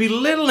if she's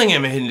belittling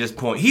him at this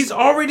point. He's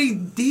already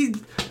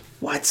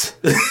what?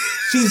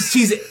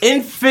 she's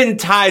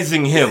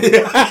infantizing him.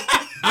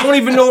 I don't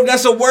even know if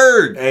that's a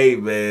word. Hey,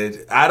 man,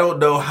 I don't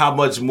know how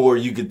much more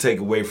you could take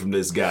away from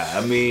this guy.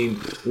 I mean,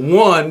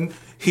 one,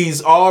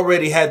 he's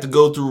already had to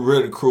go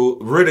through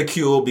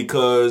ridicule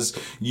because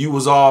you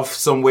was off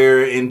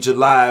somewhere in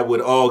July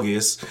with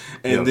August,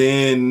 and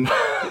then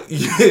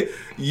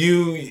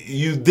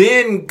you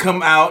then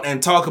come out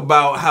and talk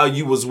about how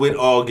you was with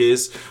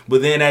August,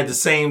 but then at the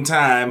same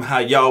time how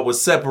y'all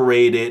was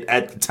separated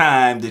at the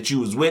time that you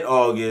was with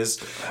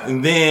August,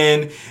 and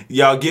then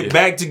y'all get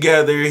back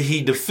together.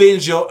 He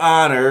defends your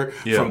honor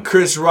from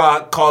Chris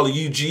Rock calling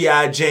you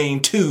G.I. Jane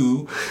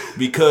 2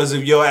 because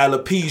of your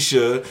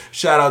alopecia.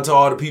 Shout out to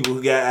all the people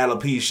who got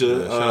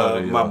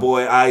alopecia. My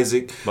boy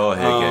Isaac. Bald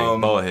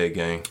head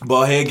gang.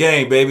 Bald head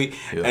gang, baby.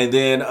 Yeah. And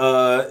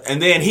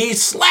then he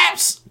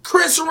slaps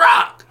Chris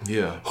Rock.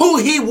 Yeah. Who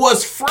he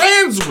was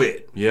friends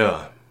with.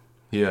 Yeah.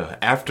 Yeah.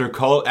 After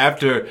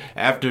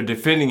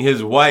defending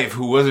his wife,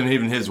 who wasn't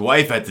even his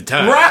wife at the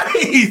time.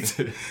 Right.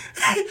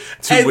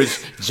 To which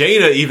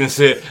Jada even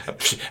said,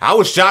 I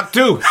was shocked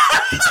too.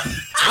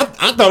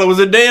 I thought it was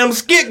a damn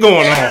skit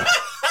going on.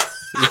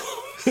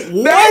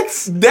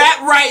 What?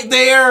 That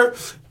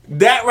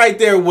right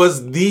there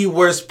was the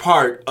worst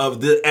part of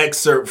the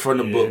excerpt from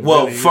the book.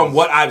 Well, really from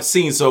what I've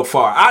seen so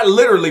far. I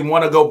literally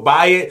want to go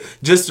buy it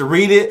just to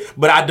read it,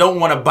 but I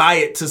don't want to buy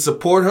it to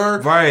support her.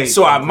 Right.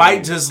 So I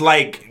might just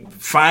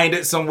find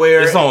it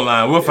somewhere. It's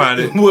online. We'll find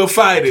it. We'll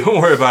find it. Don't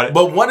worry about it.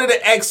 But one of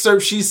the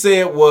excerpts she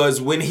said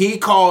was when he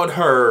called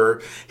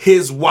her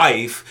his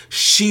wife,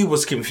 she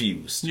was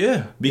confused.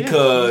 Yeah.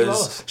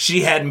 Because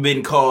she hadn't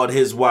been called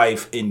his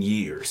wife in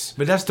years.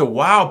 But that's the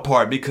wild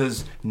part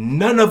because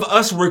none of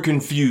us were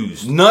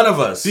confused. None of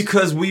us.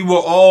 Because we were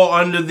all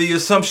under the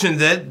assumption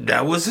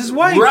that was his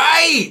wife.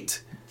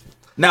 Right.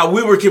 Now,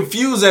 we were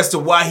confused as to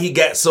why he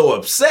got so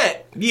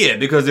upset. Yeah,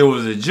 because it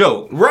was a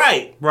joke.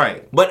 Right.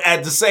 Right. But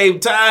at the same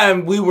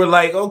time, we were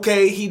like,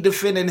 okay, he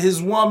defending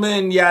his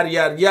woman, yada,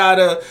 yada,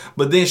 yada.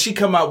 But then she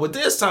come out with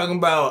this talking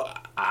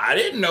about, I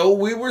didn't know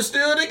we were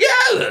still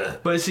together.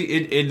 But see,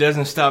 it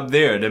doesn't stop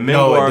there. The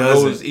memoir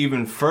goes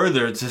even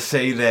further to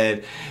say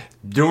that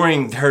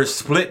during her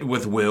split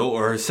with Will,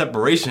 or her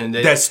separation,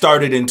 that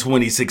started in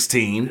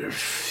 2016.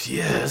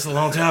 Yeah, that's a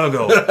long time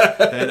ago.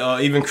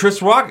 And even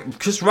Chris Rock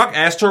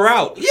asked her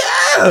out.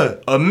 Yeah,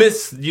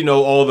 amidst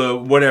all the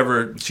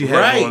whatever she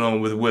had going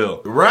on with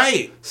Will.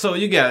 Right. So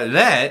you got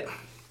that,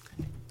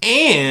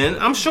 and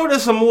I'm sure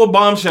there's some more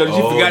bombshells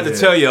you forgot to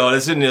tell y'all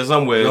that's in there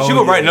somewhere. She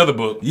gonna write another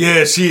book.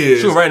 Yeah, she is.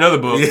 She gonna write another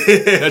book.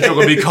 That joke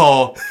gonna be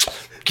called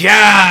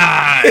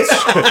Gosh.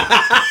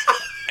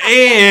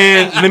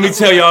 And let me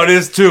tell y'all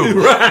this too.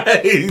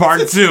 Right.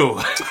 Part 2.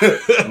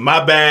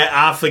 My bad,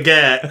 I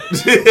forgot.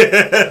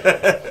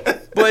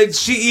 But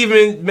she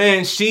even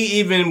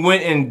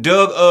went and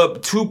dug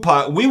up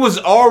Tupac. We was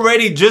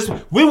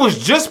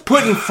just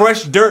putting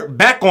fresh dirt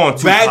back on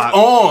Tupac. Back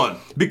on.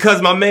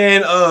 Because my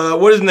man,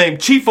 what is his name?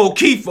 Chief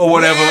O'Keefe or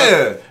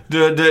whatever.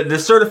 Yeah. The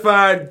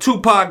certified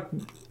Tupac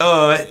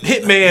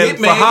hitman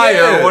for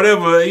hire or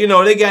whatever.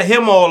 They got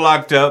him all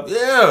locked up.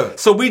 Yeah.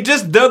 So we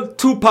just dug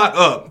Tupac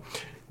up.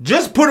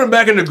 Just put him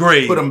back in the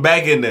grave. Put him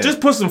back in there.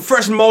 Just put some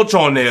fresh mulch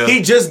on there.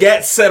 He just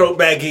got settled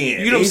back in.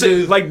 You know what I'm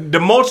saying? Like the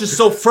mulch is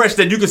so fresh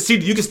that you can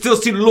still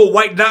see the little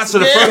white dots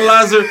of the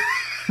fertilizer.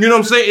 You know what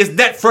I'm saying? It's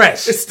that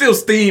fresh. It's still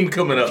steam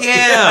coming up.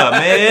 Yeah,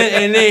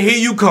 man. And then here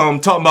you come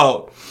talking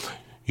about,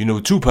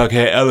 Tupac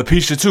had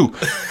alopecia too.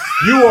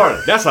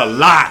 That's a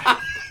lie.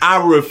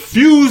 I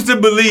refuse to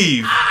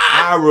believe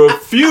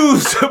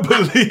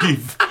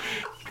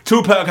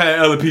Tupac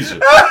had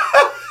alopecia.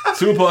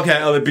 Tupac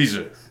had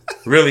alopecia.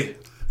 Really?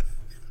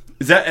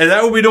 Is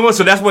that what we doing?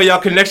 So that's where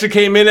y'all connection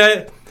came in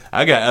at?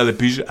 I got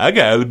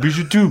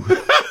alopecia too.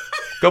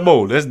 Come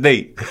on, let's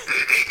date.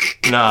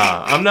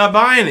 Nah, I'm not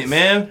buying it,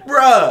 man.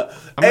 Bruh.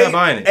 I'm not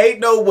buying it.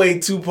 Ain't no way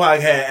Tupac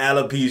had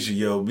alopecia,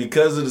 yo.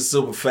 Because of the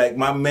simple fact,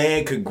 my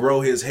man could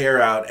grow his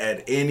hair out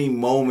at any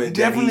moment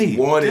that he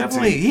wanted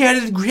to.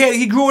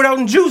 He grew it out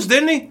in juice,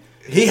 didn't he?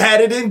 He had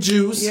it in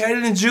juice. He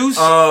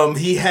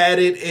had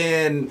it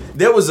in.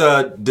 There was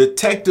a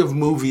detective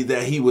movie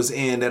that he was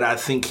in that I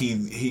think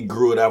he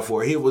grew it out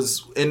for. He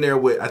was in there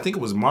with, I think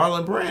it was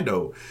Marlon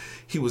Brando.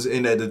 He was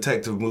in that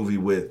detective movie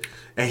with,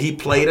 and he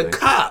played a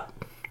cop.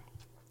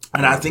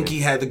 And I think he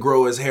had to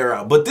grow his hair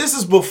out. But this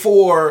is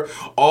before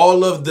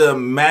all of the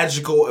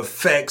magical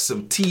effects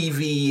of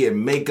TV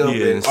and makeup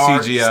and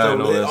art CGI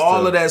and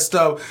all of that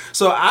stuff.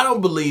 So I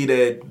don't believe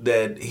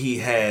that he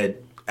had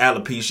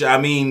alopecia. I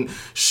mean,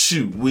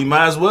 shoot, we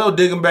might as well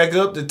dig him back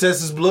up to test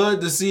his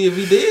blood to see if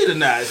he did or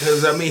not.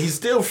 Because, I mean, he's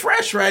still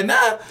fresh right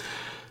now.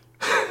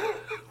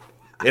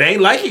 It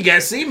ain't like he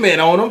got cement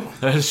on him.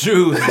 That's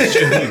true.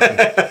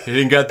 He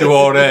didn't got through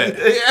all that.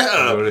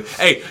 Yeah.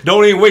 Hey,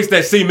 don't even waste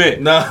that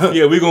cement. No.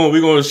 Yeah, we're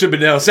gonna ship it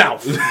down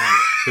south.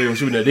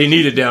 They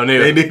need it down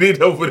there. They need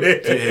it over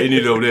there. Yeah, they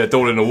need it over there.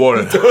 Throw it in the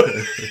water.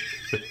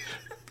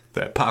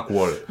 That Pac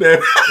water.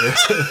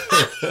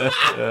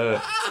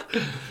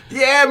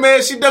 Yeah,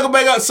 man, she dug it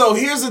back up. So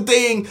here's the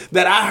thing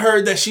that I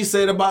heard that she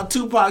said about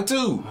Tupac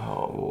too.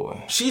 Oh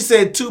boy. She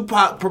said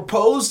Tupac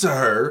proposed to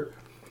her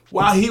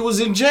while he was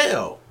in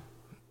jail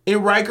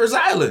in Rikers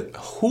Island.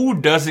 Who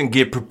doesn't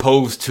get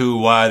proposed to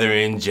while they're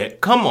in jail?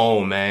 Come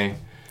on, man.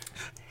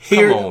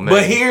 Come on, man.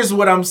 But here's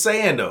what I'm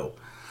saying though.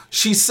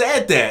 She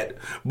said that,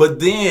 but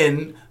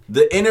then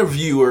the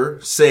interviewer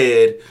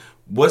said,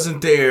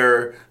 wasn't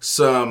there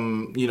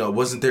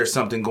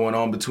something going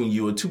on between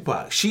you and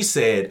Tupac? She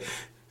said,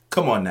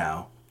 come on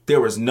now. There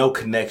was no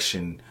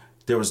connection.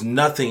 There was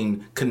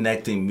nothing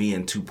connecting me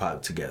and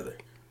Tupac together.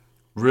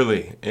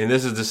 Really? And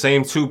this is the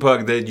same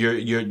Tupac that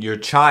your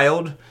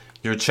child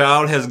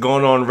has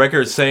gone on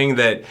record saying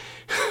that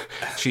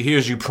she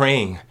hears you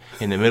praying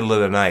in the middle of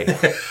the night,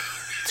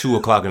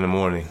 2:00 in the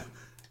morning.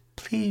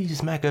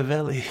 Please,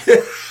 Machiavelli.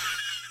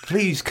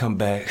 Please come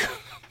back.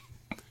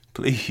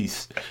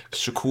 Please,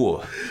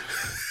 Shakur.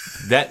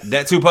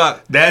 That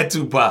Tupac? That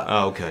Tupac.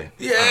 Oh, okay.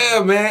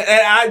 Yeah, man.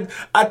 And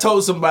I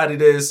told somebody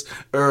this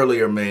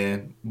earlier,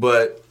 man.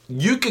 But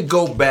you could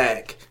go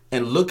back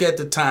and look at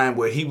the time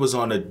where he was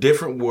on a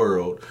different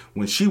world,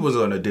 when she was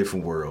on a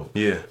different world.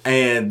 Yeah.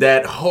 And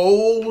that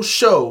whole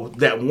show,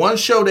 that one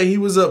show that he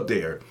was up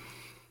there,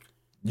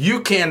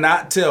 you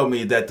cannot tell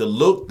me that the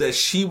look that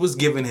she was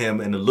giving him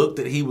and the look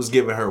that he was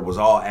giving her was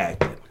all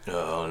acting.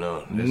 Oh,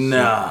 no.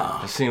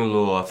 Nah. It seemed a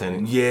little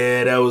authentic.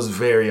 Yeah, that was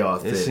very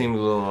authentic. It seemed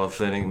a little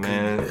authentic,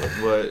 man.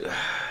 But,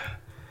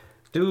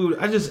 dude,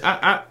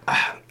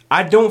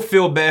 I don't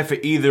feel bad for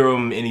either of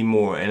them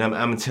anymore, and I'm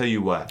going to tell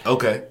you why.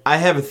 Okay. I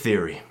have a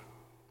theory.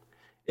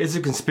 It's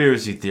a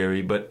conspiracy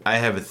theory, but I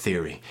have a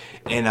theory.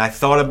 And I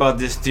thought about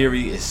this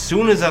theory as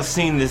soon as I've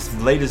seen this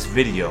latest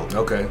video.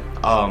 Okay.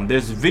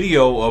 There's a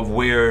video of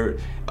where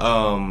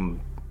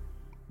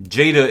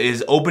Jada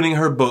is opening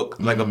her book,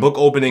 like a book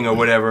opening or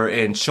whatever,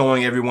 and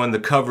showing everyone the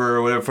cover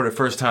or whatever for the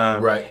first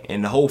time. Right.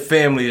 And the whole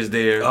family is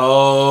there.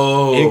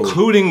 Oh.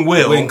 Including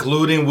Will.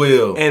 Including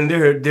Will. And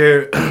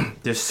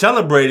they're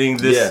celebrating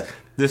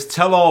this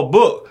tell-all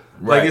book.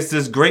 Like it's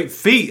this great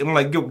feat. I'm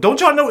like, yo,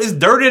 don't y'all know it's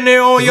dirt in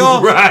there on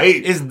y'all?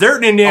 Right. It's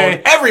dirt in there.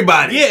 On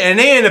everybody. Yeah, and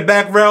they in the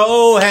background,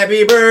 oh,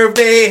 happy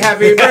birthday to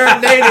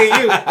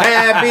you.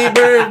 Happy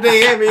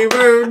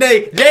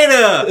birthday.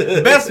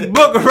 Jada, best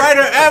book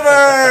writer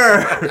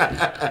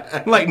ever.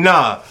 I'm like,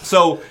 nah.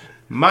 So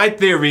my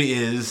theory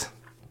is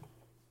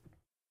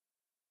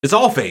it's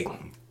all fake.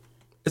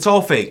 It's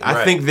all fake. Right.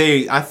 I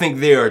think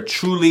they are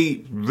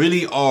truly,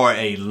 really are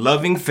a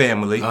loving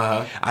family.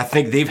 I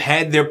think they've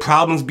had their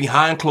problems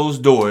behind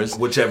closed doors.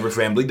 Whichever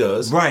family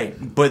does. Right.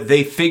 But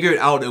they figured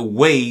out a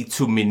way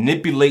to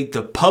manipulate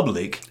the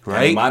public,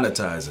 right? And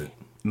monetize it.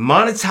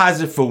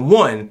 Monetize it for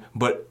one,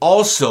 but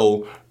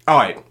also, all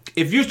right,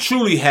 if you're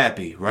truly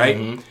happy,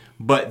 right?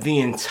 But the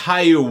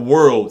entire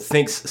world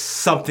thinks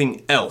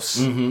something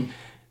else.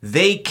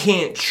 They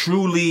can't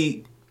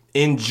truly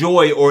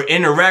enjoy or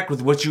interact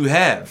with what you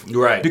have,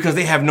 right? Because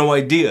they have no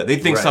idea. They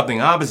think something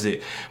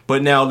opposite.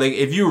 But now, like,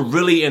 if you're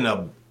really in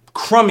a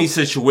crummy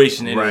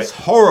situation and it's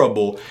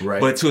horrible,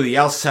 but to the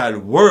outside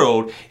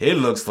world, it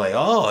looks like,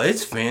 oh,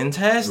 it's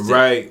fantastic,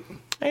 right?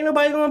 Ain't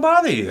nobody gonna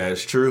bother you.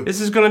 That's true. This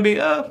is gonna be,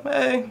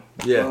 hey,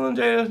 Will and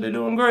Jada, they're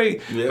doing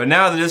great. But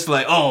now they're just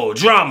like, oh,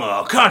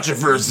 drama,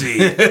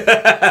 controversy,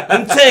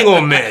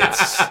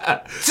 entanglements,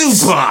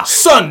 Tupac.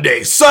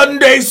 Sunday.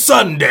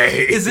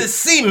 Is it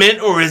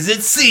cement or is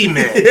it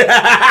semen? You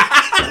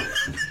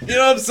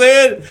know what I'm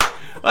saying?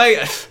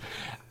 Like,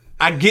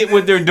 I get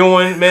what they're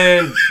doing,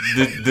 man.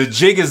 The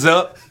jig is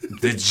up.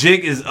 The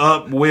jig is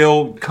up.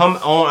 Will, come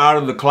on out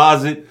of the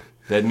closet.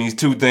 That means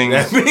two things.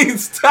 That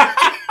means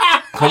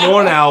come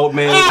on out,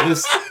 man.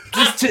 Just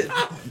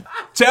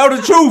tell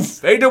the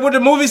truth. Ain't that what the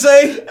movie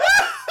say?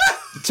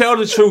 Tell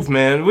the truth,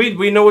 man.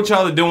 We know what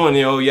y'all are doing,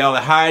 yo. Y'all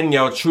are hiding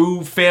y'all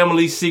true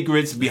family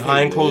secrets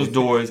behind closed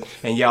doors,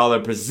 and y'all are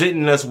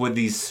presenting us with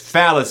these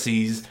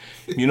fallacies.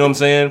 You know what I'm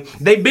saying?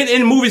 They've been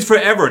in movies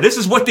forever. This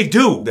is what they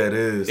do. That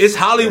is. It's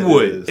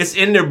Hollywood. It's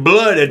in their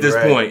blood at this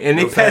point. And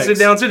they pass it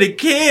down to the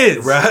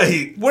kids.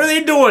 Right. What are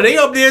they doing? They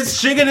up there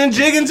shigging and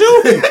jigging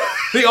too.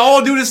 They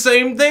all do the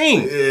same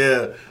thing.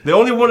 Yeah. The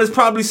only one that's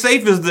probably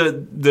safe is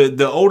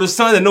the older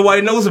son that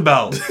nobody knows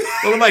about.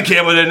 Don't nobody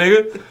care about that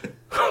nigga.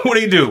 What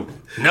do you do?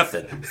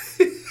 Nothing.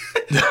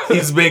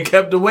 He's been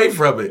kept away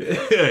from it.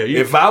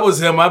 If I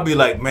was him, I'd be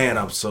like, man,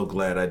 I'm so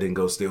glad I didn't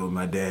go stay with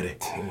my daddy.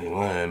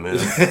 Man,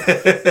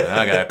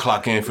 I gotta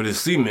clock in for this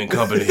cement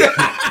company.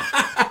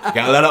 Got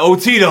a lot of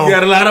OT though.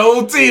 Got a lot of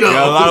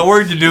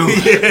work to do.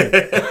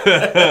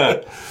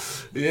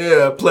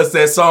 Yeah. Plus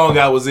that song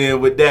I was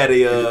in with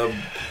Daddy,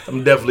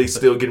 I'm definitely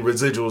still getting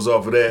residuals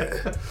off of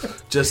that.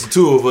 Just the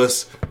two of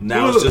us.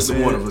 Now it's just the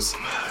one of us.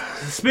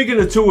 Speaking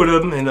of two of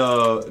them and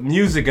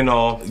music and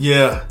all.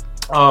 Yeah.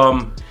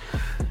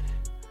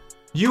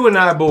 You and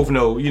I both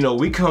know, you know,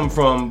 we come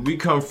from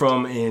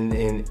in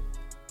an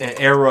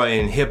era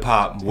in hip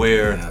hop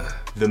where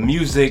the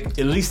music,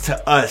 at least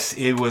to us,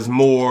 it was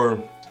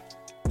more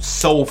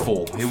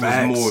soulful. It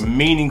was more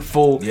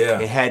meaningful. Yeah.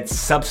 It had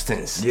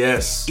substance.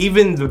 Yes.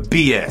 Even the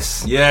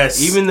BS.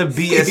 Yes. Even the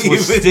BS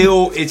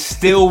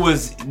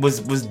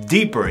was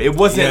deeper. It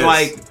wasn't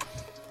like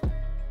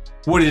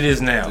what it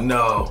is now.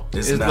 No,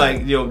 it's not.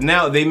 Like, yo,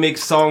 now they make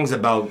songs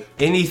about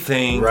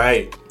anything.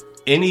 Right.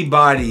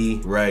 Anybody.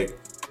 Right.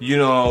 You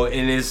know,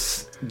 and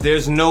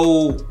there's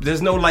no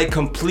like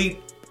complete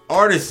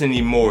artist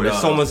anymore. No.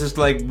 It's almost just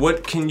like,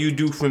 what can you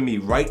do for me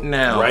right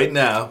now? Right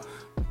now.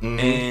 Mm-hmm.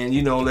 And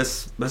you know,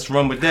 let's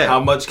run with that. How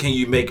much can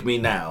you make me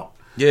now?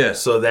 Yeah.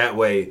 So that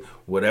way,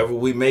 whatever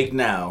we make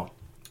now,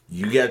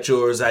 you got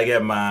yours, I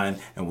got mine,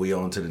 and we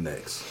on to the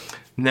next.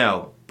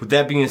 Now, with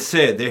that being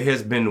said, there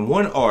has been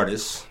one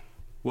artist.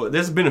 Well,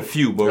 there's been a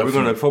few, but we're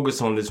going to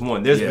focus on this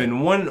one. There's been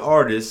one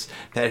artist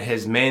that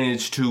has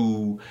managed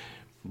to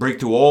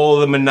break through all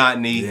the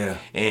monotony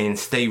and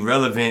stay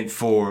relevant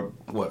for,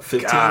 what,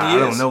 15 years? I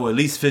don't know, at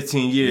least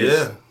 15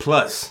 years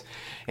plus.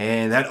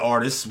 And that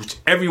artist, which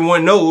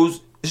everyone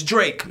knows, is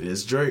Drake.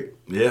 It's Drake.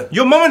 Yeah.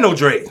 Your mama know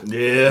Drake.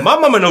 Yeah. My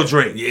mama know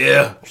Drake.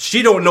 Yeah.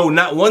 She don't know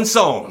not one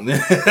song.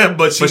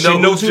 but she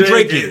knows who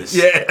Drake is.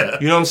 Yeah.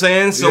 You know what I'm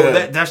saying? So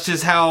that's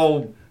just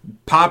how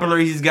popular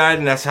he's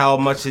gotten. That's how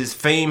much his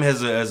fame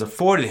has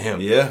afforded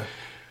him. Yeah.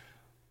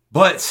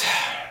 But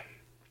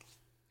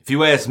if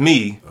you ask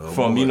me,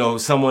 you know,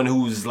 someone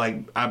who's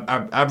like,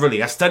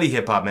 I study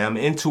hip hop, man. I'm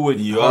into it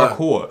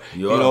hardcore.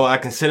 You know, I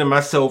consider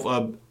myself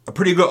a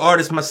pretty good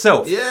artist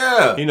myself.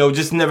 Yeah. You know,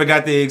 just never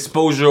got the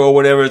exposure or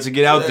whatever to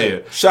get out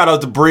there. Shout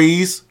out to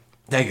Breeze.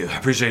 Thank you. I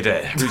appreciate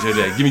that.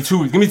 Give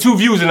me two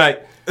views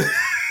tonight.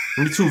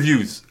 Give me 2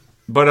 views.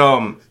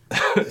 But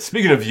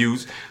speaking of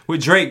views,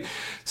 with Drake,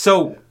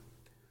 so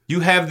you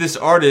have this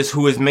artist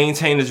who has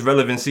maintained his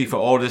relevancy for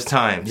all this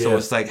time. Yeah. So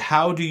it's like,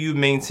 how do you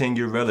maintain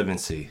your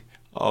relevancy?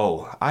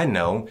 Oh, I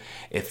know.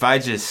 If I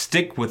just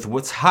stick with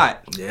what's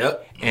hot,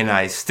 and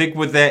I stick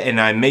with that,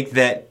 and I make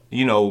that,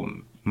 you know,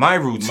 my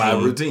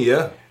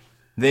routine,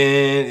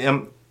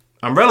 then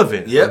I'm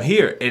relevant. I'm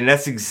here, and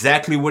that's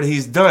exactly what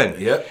he's done.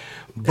 Yep.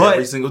 But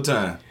every single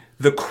time.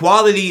 the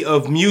quality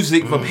of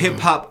music from hip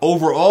hop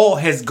overall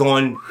has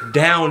gone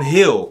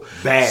downhill.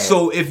 Bad.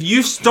 So if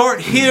you start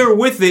here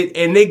with it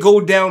and they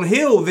go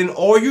downhill, then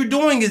all you're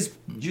doing is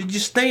you're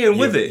just staying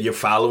with it. You're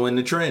following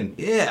the trend.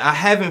 Yeah, I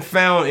haven't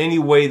found any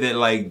way that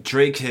like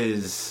Drake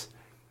has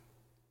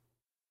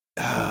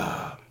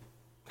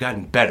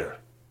gotten better.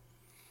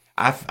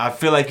 I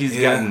feel like he's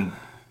gotten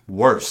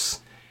worse.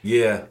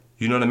 Yeah.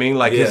 You know what I mean?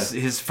 Like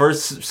his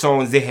first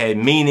songs, they had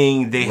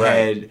meaning. They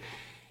had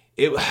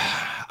it.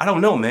 I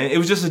don't know, man. It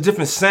was just a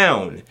different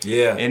sound.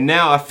 Yeah. And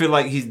now I feel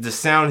like the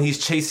sound he's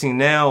chasing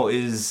now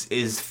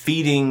is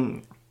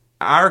feeding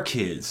our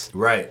kids.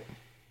 Right.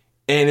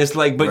 And it's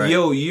like, but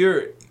yo,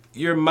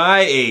 you're my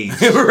age.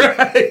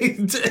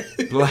 Right.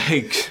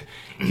 Like,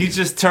 he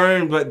just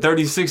turned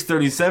 36,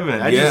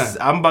 37.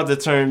 I'm about to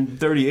turn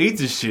 38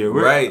 this year.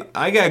 Right.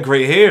 I got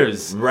gray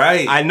hairs.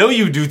 Right. I know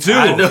you do too.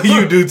 I know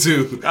you do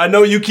too. I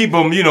know you keep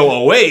them,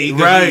 away.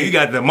 Right. You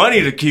got the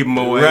money to keep them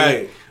away.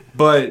 Right.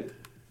 But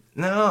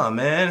no,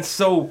 man.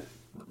 So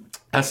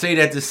I say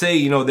that to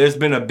say, there's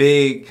been a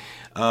big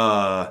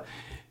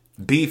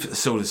beef,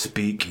 so to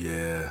speak.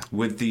 Yeah.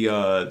 With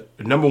the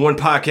number one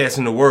podcast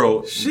in the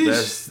world.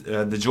 Sheesh.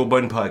 That's the Joe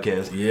Budden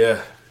podcast.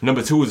 Yeah.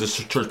 Number 2 is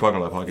the Church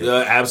Parking Lot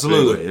podcast.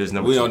 Absolutely. Anyway, it is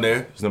number we 2. on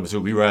there. It's number 2.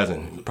 We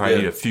rising. Probably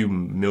need a few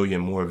million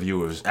more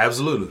viewers.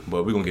 Absolutely.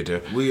 But we're going to get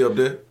there. We up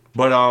there.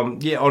 But on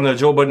the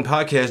Joe Budden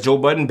podcast, Joe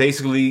Budden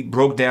basically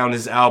broke down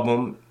his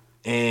album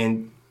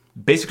and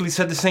basically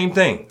said the same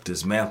thing.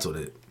 Dismantled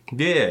it.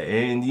 Yeah,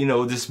 and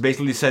just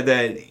basically said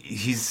that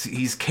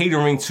he's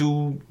catering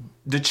to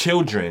the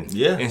children,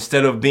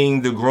 instead of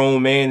being the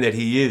grown man that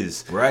he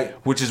is, right?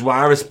 Which is why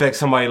I respect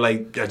somebody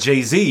like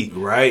Jay-Z,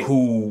 right,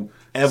 who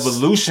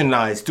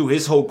evolutionized through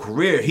his whole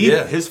career.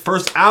 His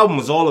first album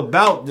was all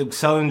about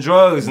selling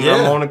drugs and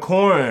I'm on the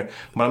corner,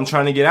 but I'm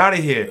trying to get out of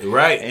here,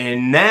 right?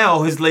 And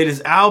now his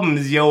latest album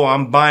is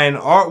I'm buying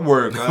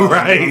artwork,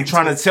 right? I'm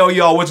trying to tell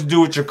y'all what to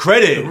do with your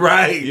credit,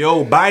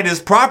 right? Buy this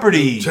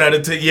property,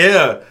 trying to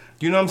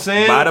you know what I'm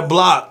saying? Buy the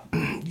block.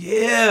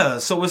 Yeah.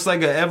 So it's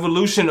like an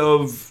evolution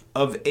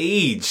of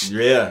age.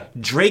 Yeah.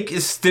 Drake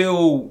is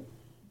still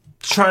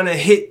trying to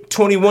hit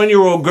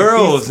 21-year-old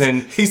girls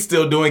and he's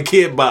still doing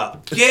Kid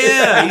Bop.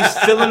 Yeah, he's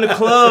still in the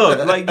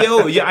club. Like,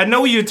 I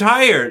know you're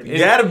tired. You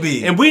gotta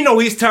be. And we know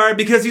he's tired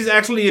because he's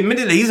actually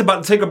admitted that he's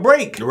about to take a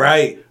break.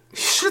 Right. He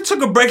should have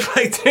took a break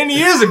like 10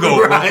 years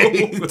ago.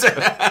 Right.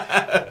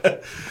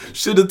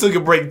 Should have took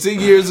a break 10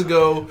 years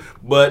ago,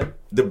 but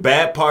the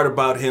bad part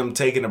about him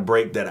taking a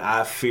break that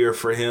I fear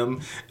for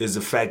him is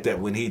the fact that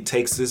when he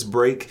takes this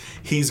break,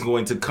 he's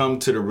going to come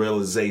to the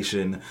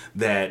realization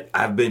that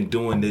I've been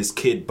doing this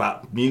Kid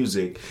Bop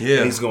music. Yeah.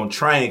 And he's going to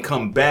try and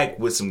come back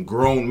with some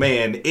grown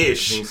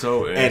man-ish.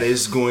 So, and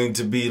it's going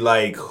to be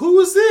like, who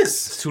is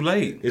this? It's too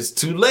late. It's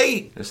too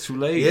late. It's too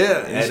late.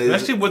 Yeah. And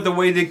especially with the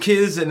way the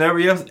kids and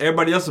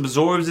everybody else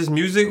absorbs this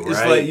music. Right.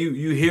 It's like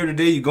you here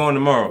today, you gone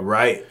tomorrow.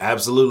 Right.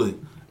 Absolutely.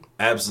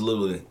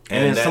 Absolutely.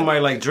 And then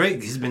somebody like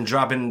Drake, he's been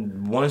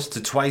dropping once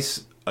to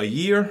twice a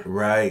year.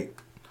 Right.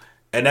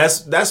 And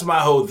that's my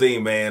whole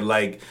thing, man.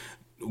 Like,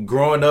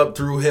 growing up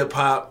through hip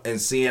hop and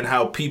seeing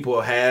how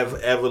people have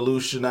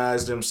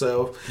evolutionized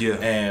themselves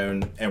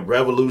and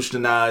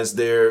revolutionized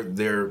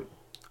their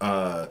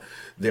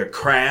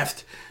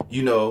craft.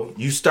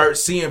 You start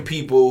seeing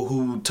people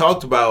who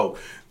talked about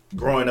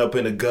growing up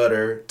in the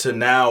gutter to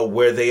now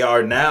where they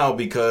are now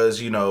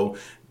because,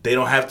 they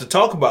don't have to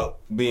talk about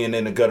being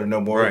in the gutter no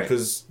more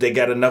because they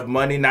got enough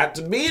money not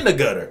to be in the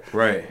gutter.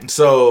 Right.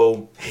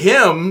 So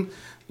him,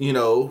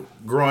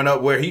 growing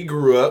up where he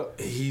grew up,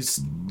 he's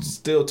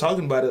still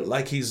talking about it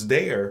like he's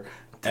there.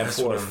 And That's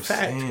for what a I'm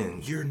fact,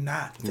 saying. you're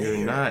not there.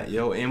 You're not,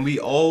 And we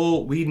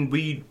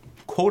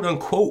quote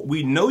unquote,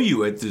 we know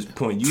you at this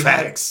point.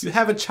 Facts. You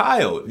have a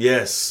child.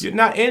 Yes. You're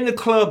not in the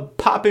club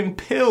popping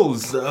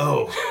pills.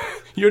 No.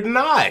 You're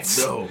not.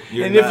 No,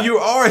 you're and not. if you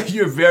are,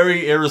 you're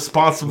very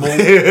irresponsible,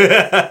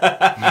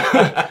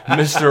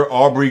 Mr.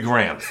 Aubrey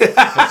Graham.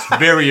 That's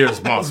very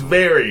irresponsible.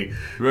 Very.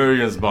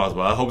 Very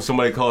irresponsible. I hope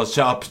somebody calls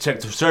Child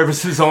Protective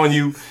Services on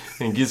you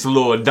and gets a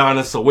little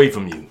Adonis away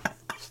from you.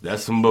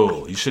 That's some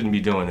bull. You shouldn't be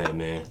doing that,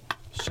 man.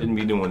 Shouldn't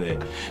be doing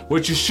that.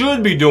 What you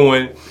should be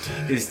doing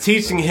is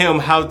teaching him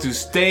how to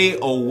stay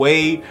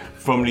away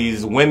from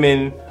these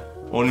women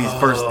on these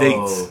first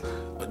dates.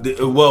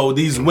 Well,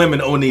 these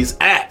women on these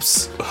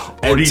apps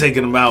and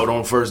taking them out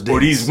on first dates. Or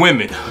these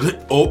women.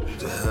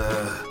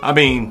 I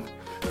mean,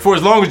 for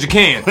as long as you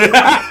can.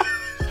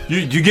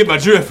 You get my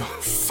drift.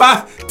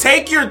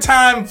 Take your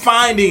time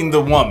finding the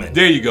woman.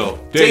 There you go.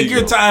 Take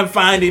your time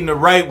finding the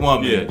right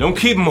woman. Yeah, don't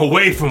keep them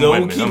away from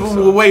women. Don't keep them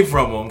away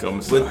from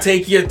them. But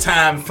take your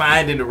time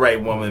finding the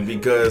right woman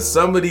because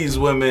some of these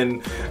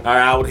women are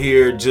out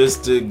here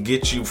just to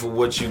get you for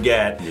what you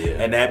got.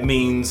 Yeah. And that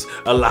means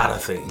a lot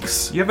of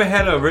things. You ever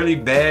had a really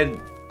bad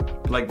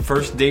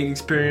first date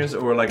experience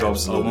or like a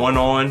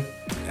one-on?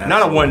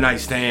 Not a one-night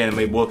stand. I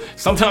mean, well,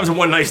 sometimes a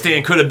one-night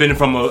stand could have been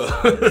from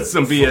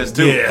some BS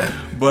too. Yeah.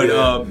 But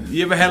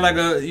you ever had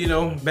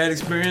bad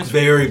experience?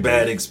 Very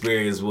bad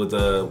experience with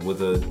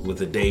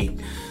a date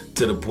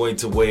to the point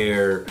to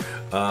where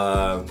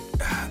how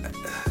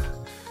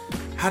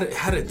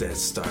did that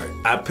start?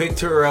 I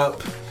picked her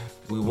up,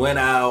 we went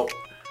out,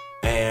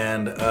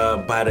 and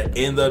by the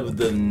end of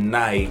the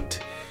night,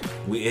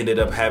 we ended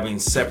up having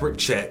separate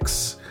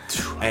checks.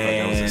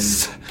 And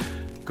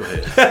go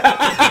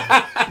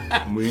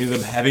ahead. We ended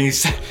up having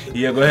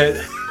go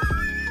ahead.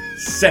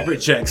 Separate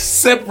checks.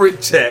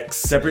 Separate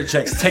checks.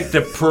 Take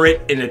the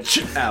print and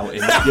the out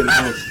and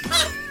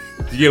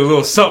you get a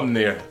little something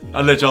there.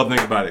 I'll let y'all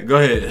think about it. Go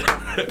ahead.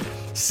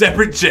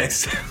 Separate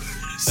checks.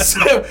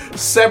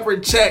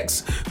 Separate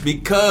checks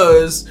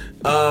because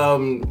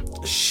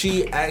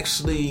she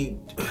actually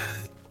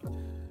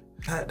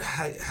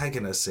how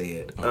can I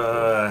say it?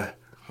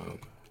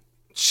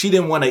 She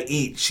didn't want to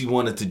eat, she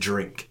wanted to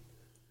drink.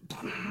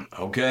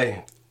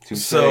 Okay.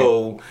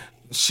 So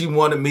she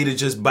wanted me to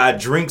just buy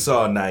drinks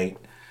all night.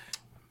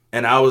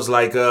 And I was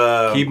like,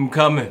 keep them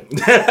coming.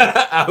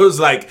 I was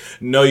like,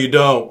 no, you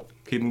don't.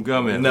 Keep them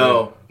coming.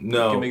 No.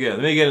 Let me get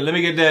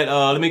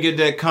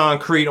that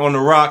concrete on the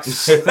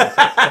rocks.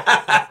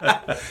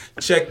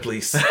 Check,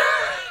 please.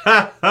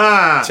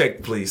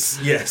 Check, please.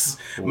 Yes.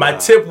 Wow. My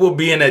tip will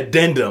be an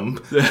addendum.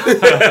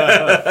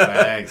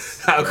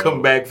 Thanks. I'll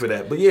come back for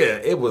that. But yeah,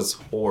 it was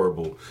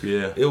horrible.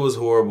 Yeah. It was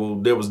horrible.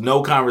 There was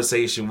no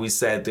conversation. We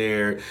sat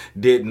there,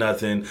 did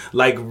nothing.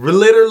 Like,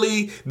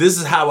 literally, this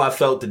is how I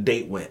felt the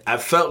date went. I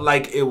felt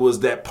like it was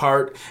that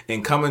part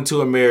in Coming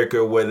to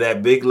America where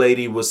that big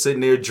lady was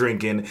sitting there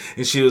drinking,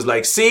 and she was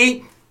like,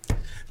 see?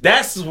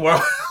 That's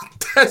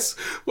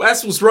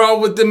what's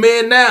wrong with the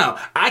man now.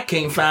 I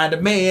can't find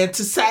a man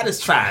to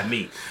satisfy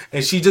me.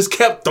 And she just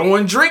kept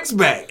throwing drinks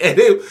back. And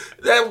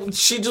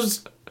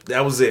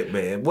that was it,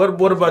 man.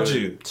 What about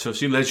you? So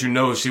she let you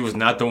know she was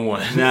not the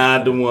one.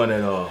 Not the one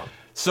at all.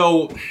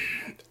 So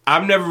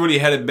I've never really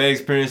had a bad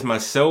experience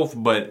myself,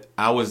 but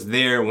I was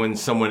there when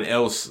someone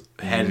else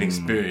had an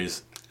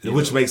experience.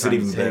 Which makes it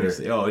even better.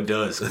 Oh, it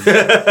does. You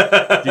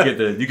get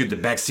the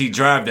backseat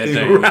drive that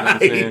thing.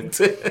 Right. You know what I'm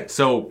saying?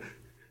 So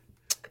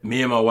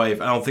me and my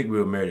wife, I don't think we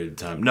were married at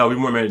the time. No, we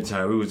weren't married at the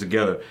time. We was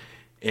together.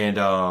 And,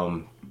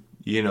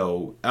 you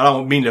know, I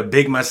don't mean to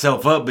big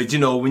myself up, but, you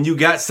know, when you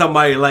got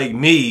somebody like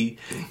me,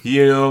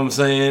 you know what I'm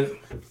saying?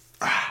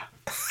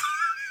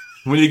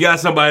 When you got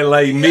somebody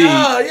like me, you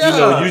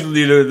know,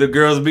 usually the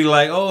girls be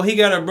like, oh, he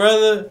got a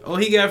brother. Oh,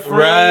 he got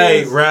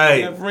friends. Right.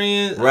 He got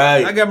friends.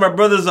 Right. I got my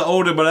brothers are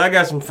older, but I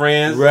got some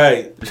friends.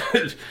 Right.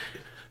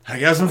 I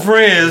got some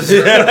friends.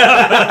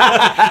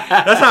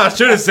 That's how I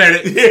should have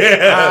said it.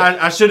 Yeah.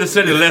 I should have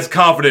said it less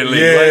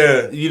confidently.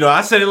 Yeah. Like, you know,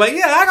 I said it like,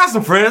 yeah, I got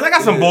some friends. I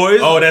got some boys.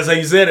 Oh, that's how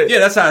you said it? Yeah,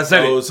 that's how I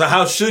said it. So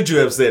how should you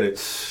have said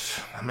it?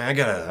 I mean, I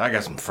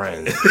got some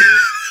friends.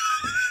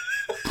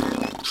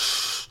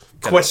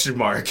 Question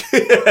mark.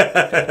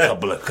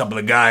 couple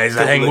of guys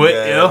I hang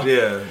with, you know?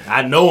 Yeah.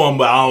 I know them,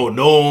 but I don't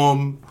know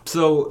them.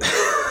 So,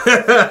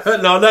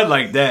 no, not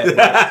like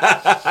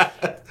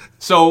that.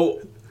 So,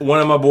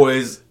 one of my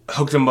boys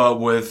hooked him up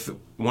with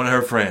one of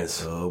her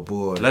friends. Oh,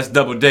 boy. Let's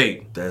double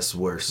date. That's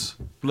worse.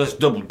 Let's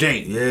double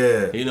date.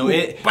 Yeah. You know,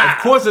 of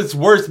course it's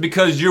worse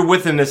because you're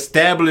with an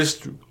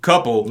established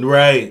couple.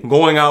 Right.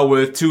 Going out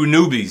with two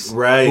newbies.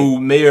 Right.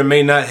 Who may or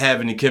may not have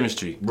any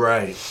chemistry.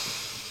 Right.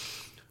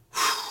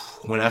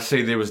 When I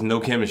say there was no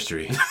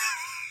chemistry,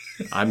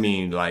 I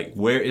mean, like,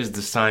 where is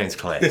the science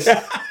class?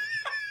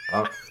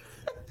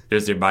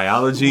 Is there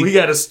biology? We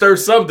got to stir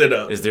something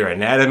up. Is there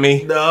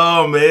anatomy?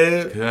 No,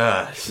 man.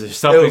 Gosh, is there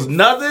something? There was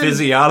nothing?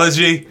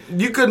 Physiology?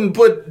 You couldn't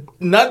put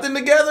nothing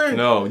together?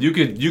 No, you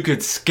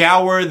could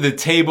scour the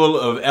table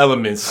of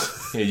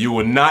elements and you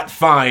will not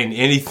find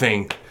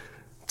anything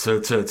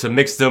to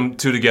mix them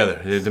two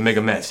together, to make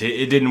a mess.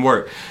 It didn't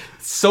work.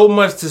 So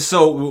much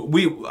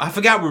I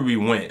forgot where we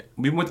went.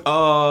 We went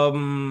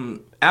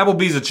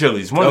Applebee's or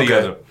Chili's, one or the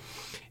other.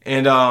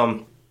 And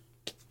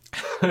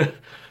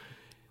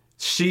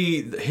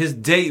his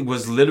date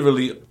was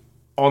literally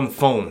on the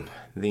phone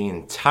the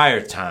entire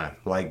time,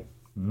 like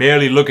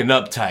barely looking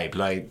up type,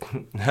 like,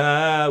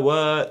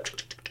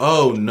 what?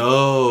 Oh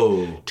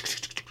no.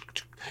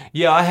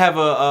 Yeah, I have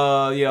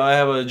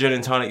a gin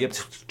and tonic. Yep.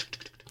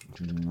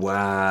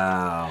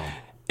 Wow.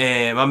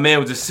 And my man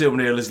was just sitting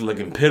there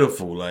looking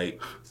pitiful,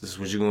 like, this is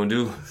what you gonna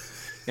do?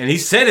 And he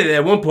said it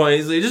at one point.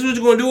 He's like, this is what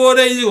you gonna do all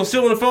day? You gonna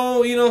sit on the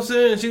phone? You know what I'm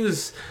saying? She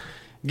was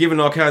giving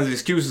all kinds of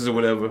excuses or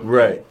whatever.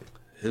 Right.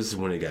 This is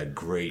when it got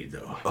great,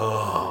 though.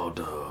 Oh,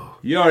 no.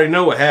 You already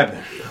know what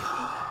happened.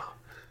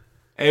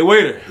 Hey,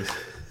 waiter.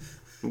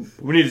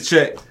 We need to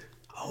check.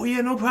 Oh,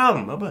 yeah, no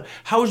problem.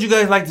 How would you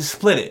guys like to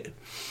split it?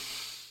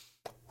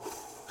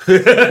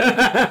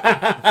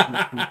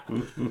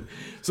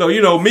 So,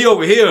 you know, me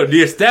over here,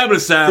 the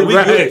established side, we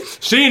good.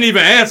 She didn't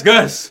even ask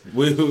us. She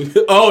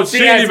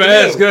didn't even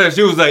ask us.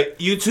 She was like,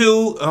 you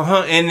two?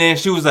 Uh-huh. And then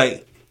she was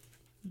like,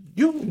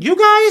 you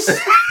guys?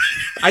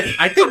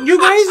 I think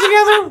you guys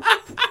together?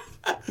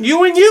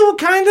 You and you,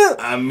 kind of?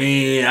 I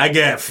mean, I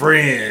got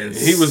friends.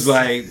 He was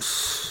like,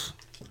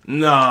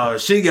 no,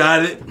 she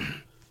got it.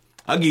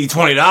 I'll give you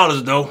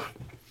 $20, though.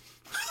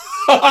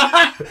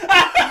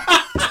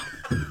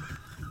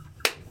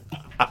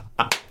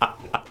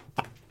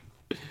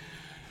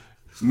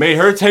 Made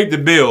her take the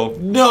bill.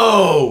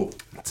 No.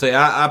 Say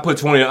I put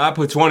 20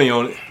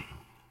 on it.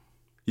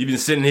 You been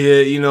sitting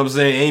here, you know what I'm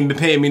saying, ain't been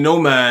paying me no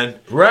mind.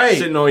 Right.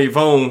 Sitting on your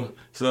phone.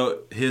 So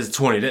here's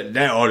 20.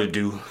 That ought to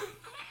do.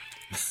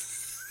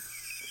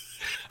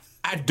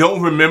 I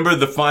don't remember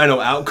the final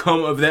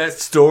outcome of that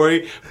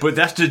story, but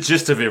that's the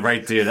gist of it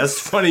right there. That's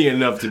funny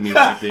enough to me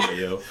right there,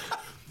 yo.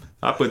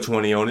 I put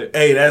 20 on it.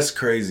 Hey, that's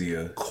crazy,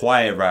 yo.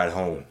 Quiet ride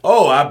home.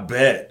 Oh, I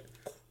bet.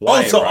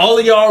 Quiet so all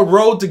of y'all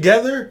rode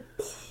together?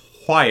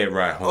 Quiet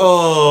ride home.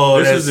 Oh,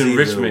 this that's was in even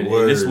Richmond. And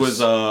worse. this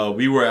was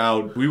we were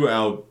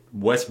out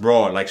West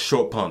Broad, like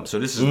Short Pump. So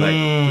this is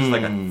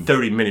like a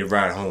 30-minute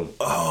ride home.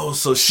 Oh,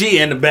 so she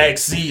in the back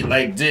seat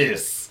like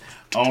this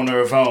on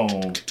her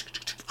phone.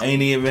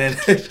 Ain't even.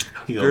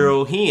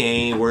 Girl, he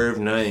ain't worth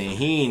nothing.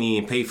 He ain't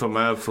even pay for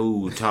my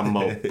food. Talking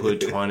about put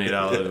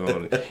 $20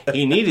 on it.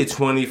 He needed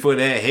 20 for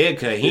that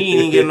haircut. He ain't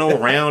even get no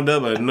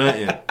roundup or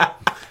nothing.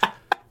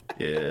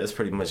 Yeah, that's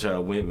pretty much how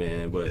it went,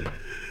 man. But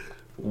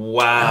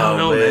Wow, I don't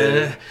know,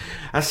 man.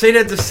 I say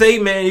that to say,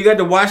 man, you got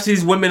to watch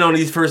these women on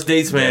these first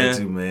dates, man.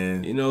 Too,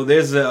 man. You know,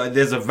 there's a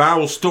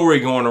viral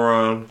story going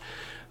around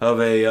of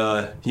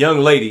a young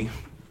lady.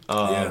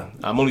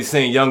 I'm only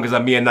saying young because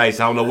I'm being nice.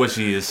 I don't know what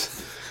she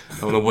is.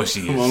 I'm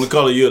only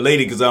calling you a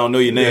lady because I don't know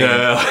your name.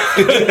 Yeah.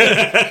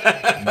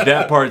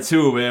 That part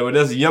too, man. But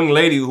there's a young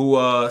lady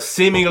who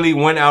seemingly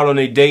went out on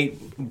a date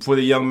for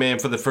the young man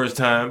for the first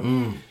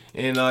time.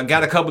 And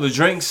got a couple of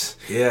drinks.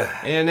 Yeah.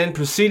 And then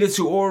proceeded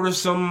to order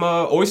some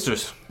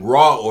oysters.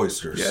 Raw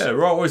oysters. Yeah,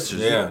 raw oysters.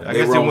 Yeah, I they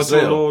guess were they on went to a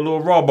sale.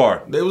 little raw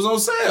bar. They was on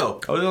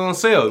sale. Oh, they were on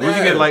sale. Where'd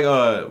you Yeah. get like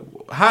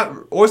hot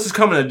oysters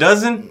come in a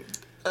dozen?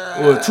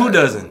 Or 2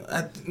 dozen?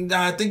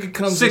 I think it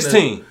comes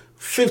 16. in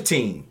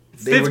 15.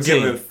 They were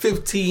 15. giving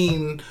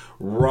 15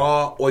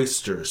 raw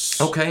oysters.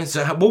 Okay,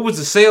 so what was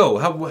the sale?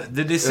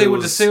 Did they say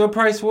what the sale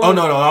price was? Oh,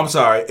 no, I'm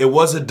sorry. It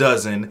was a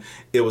dozen.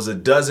 It was a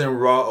dozen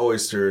raw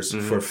oysters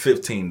for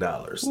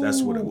 $15.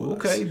 That's what it was.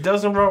 Okay,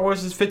 dozen raw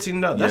oysters,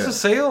 $15. That's Yeah. a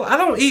sale? I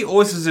don't eat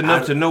oysters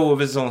enough to know if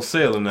it's on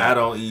sale or not. I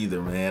don't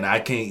either, man. I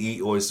can't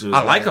eat oysters.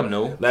 I like them,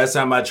 though. Last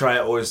time I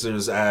tried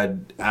oysters, I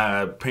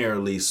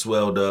apparently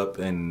swelled up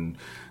and,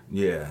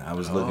 yeah, I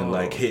was looking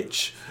like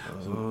Hitch.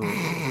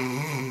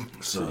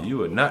 So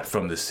you are not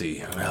from the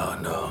sea.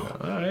 No.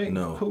 All right.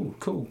 No.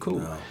 Cool.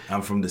 No,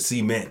 I'm from the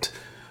cement.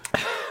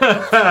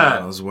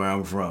 That's where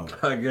I'm from.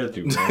 I get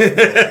you,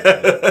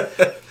 man.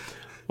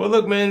 Well,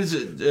 look, man,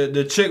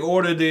 the chick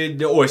ordered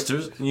the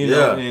oysters, you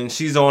know, Yeah. and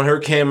she's on her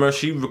camera.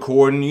 She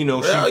recording, you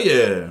know, Hell she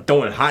yeah.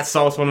 throwing hot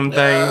sauce on them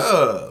things.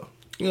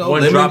 You know,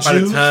 One lemon drop at a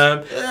juice.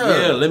 time.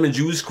 Yeah. Lemon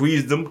juice,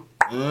 squeeze them,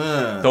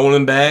 Yeah. throwing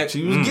them back.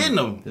 She was getting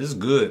them. This is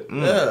good.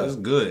 Yeah. This is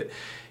good.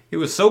 It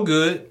was so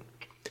good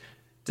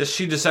that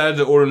she decided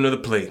to order another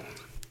plate.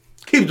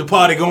 Keep the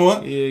party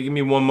going. Yeah, give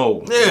me one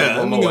more. Yeah,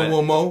 let me get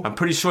one more. I'm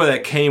pretty sure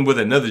that came with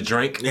another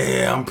drink.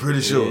 Yeah, I'm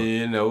pretty sure.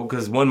 You know,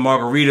 because one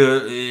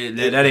margarita,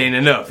 that ain't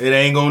enough. It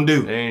ain't gonna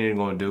do. It ain't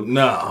gonna do.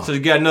 No. So you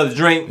got another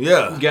drink.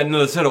 Yeah. You got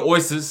another set of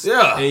oysters.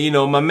 Yeah. And you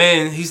know, my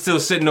man, he's still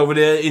sitting over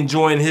there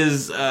enjoying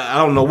his, I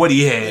don't know what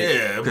he had.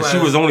 Yeah, Because she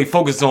but- was only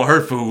focused on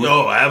her food.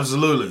 Oh,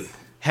 absolutely.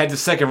 Had the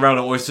second round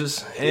of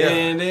oysters.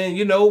 And then,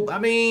 you know, I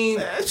mean,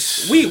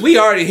 That's- we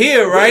already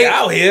here, right? We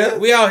out here.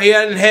 We out here.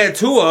 I done had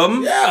 2 of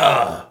them.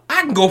 Yeah.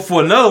 I can go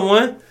for another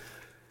one.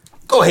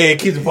 Go ahead,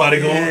 keep the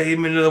party going. Yeah, give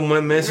me another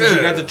one, man. So she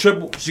Yeah. got the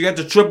triple. She got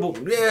the triple.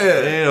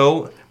 Yeah. You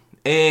know,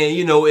 and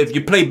you know, if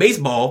you play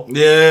baseball,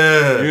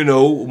 Yeah. you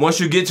know, once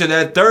you get to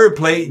that third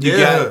plate, you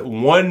Yeah. got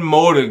one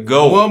more to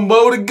go. One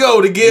more to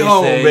go to get You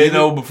home, said, baby. you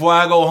know, before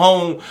I go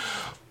home,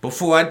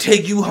 before I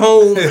take you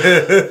home,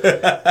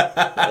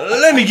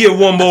 let me get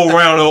one more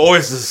round of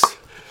oysters.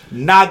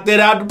 Knock that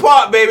out the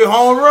park, baby.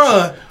 Home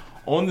run.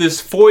 On this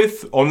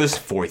fourth,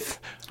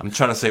 I'm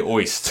trying to say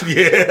oyster.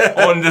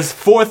 Yeah. On this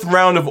 4th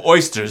round of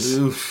oysters,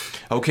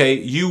 okay,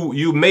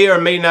 you may or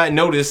may not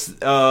notice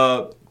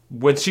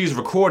when she's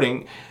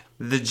recording,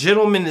 the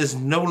gentleman is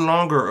no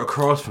longer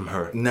across from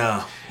her.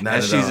 No, not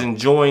As at she's all.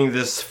 enjoying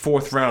this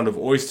 4th round of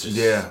oysters.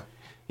 Yeah.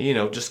 You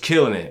know, just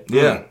killing it.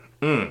 Yeah.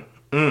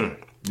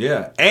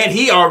 Yeah. And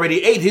he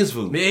already ate his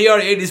food. Yeah, he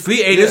already ate his food.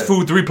 He ate his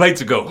food 3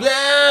 plates ago.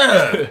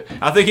 Yeah.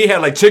 I think he had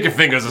like chicken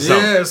fingers or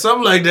something. Yeah,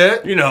 something like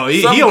that. You know,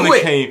 he Something only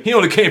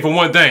quick. came for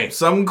one thing.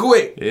 Something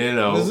quick. You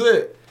know. That's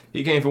it.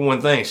 He came for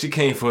one thing. She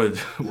came for,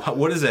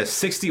 what is that,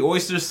 60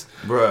 oysters?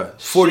 Bruh.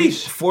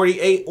 Sheesh.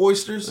 48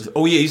 oysters?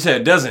 Oh, yeah, you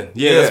said a dozen.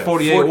 Yeah, Yeah, that's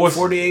 48 40 oysters.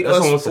 48 That's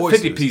almost a 50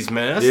 oysters. piece,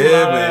 man. That's Yeah,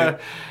 a lot. man.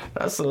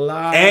 That's a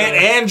lot.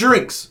 And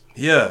drinks.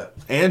 Yeah.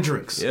 And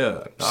drinks.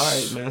 Yeah. All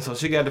right, man. So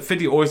she got the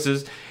 50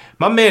 oysters.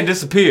 My man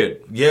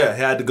disappeared. Yeah,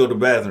 had to go to the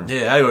bathroom.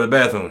 Yeah, I go to the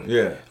bathroom.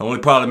 Yeah. The only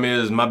problem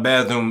is my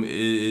bathroom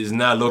is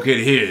not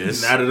located here.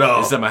 It's, Not at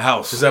all. It's at my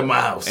house. It's at my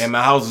house. And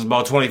my house is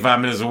about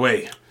 25 minutes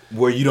away.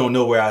 Where you don't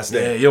know where I Yeah,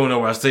 stay. you don't know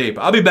where I stay.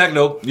 But I'll be back,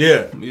 though.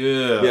 Yeah.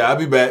 Yeah. Yeah, I'll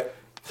be back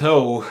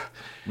So,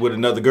 with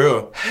another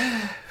girl.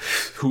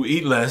 who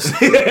eat less.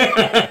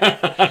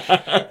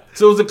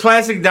 So it was a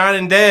classic dine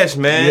and dash,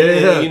 man.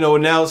 Yeah. And, you know,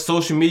 now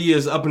social media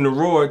is up in the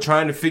roar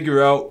trying to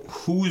figure out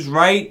who's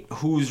right,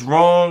 who's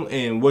wrong,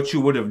 and what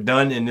you would have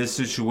done in this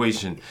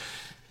situation.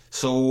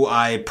 So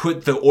I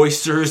put the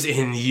oysters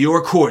in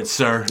your court,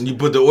 sir. You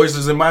put the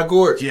oysters in my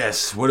court?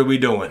 Yes. What are we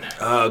doing?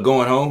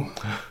 Going home.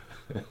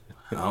 I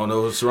don't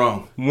know what's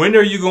wrong. When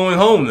are you going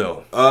home,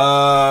 though?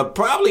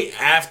 Probably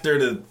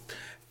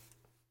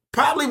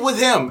with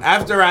him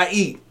after I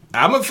eat.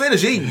 I'm gonna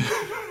finish eating.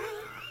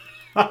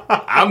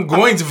 I'm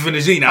going to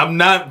finish eating. I'm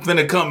not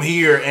gonna come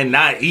here and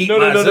not eat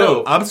myself.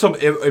 No. I'm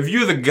if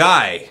you're the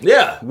guy,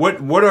 yeah.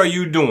 What are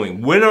you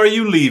doing? When are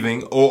you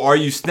leaving, or are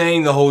you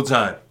staying the whole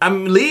time?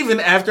 I'm leaving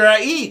after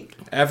I eat.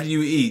 After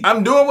you eat,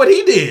 I'm doing what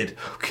he did.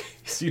 Okay,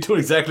 so you're doing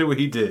exactly what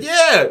he did.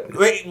 Yeah.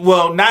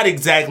 Well, not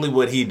exactly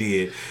what he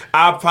did.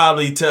 I'll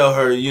probably tell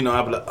her, you know,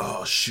 I'll be like,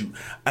 oh shoot,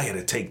 I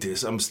gotta take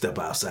this. I'm gonna step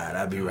outside.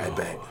 I'll be right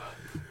back.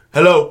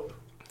 Hello.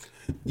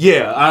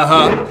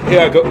 Yeah.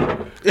 Here I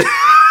go.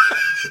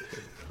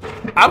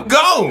 I'm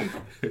gone.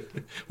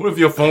 What if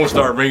your phone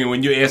started ringing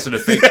when you answer the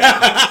fake?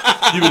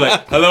 You be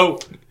like, hello,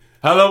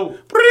 hello, Ring,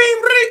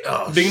 ring.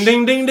 Oh, ding,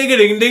 ding, ding, ding,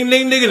 ding, ding,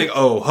 ding, ding, ding.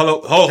 Oh,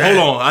 hello, hold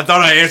on. I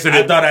thought I answered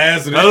it.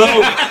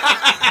 Hello.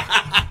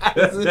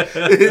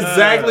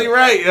 Exactly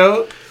right,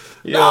 yo.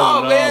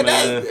 No, man,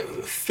 that's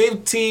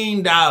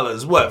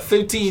 $15. What?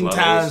 15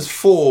 times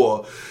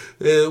 4.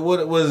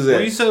 What was that?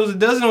 What you said, was a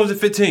dozen or was it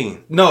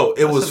 15? No,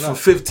 it was for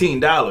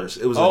 $15.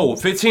 It was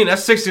 15.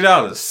 That's $60.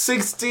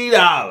 $60.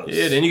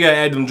 Yeah, then you gotta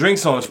add them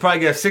drinks on. You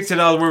probably got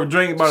 $60 worth of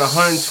drink, about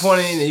 $120,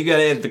 and then you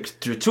gotta add the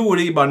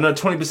gratuity, about another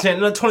 20%,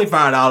 another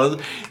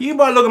 $25. You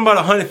about looking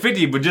about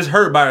 $150, but just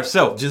her by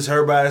herself. Just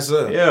her by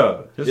herself.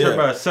 Yeah, her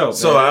by herself.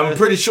 So man. I'm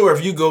pretty sure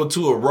if you go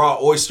to a raw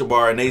oyster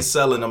bar and they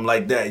selling them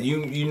like that,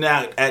 you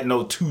not at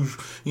no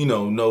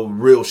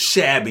real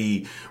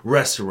shabby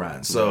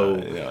restaurant. So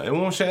it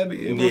won't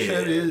shabby. It won't shabby.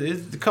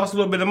 It costs a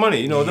little bit of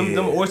money. You know, them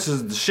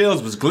oysters, the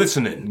shells was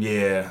glistening.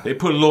 Yeah. They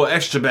put a little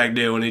extra back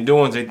there when they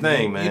doing their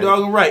thing, man. You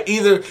doggone right.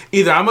 Either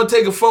I'm gonna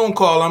take a phone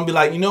call. I'm gonna be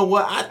like, you know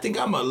what? I think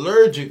I'm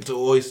allergic to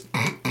oysters.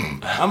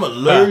 I'm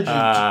allergic.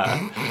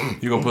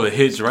 You gonna pull a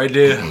hitch right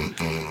there?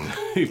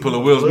 You pull a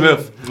Will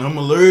Smith. I'm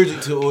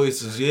allergic to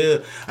oysters. Yeah.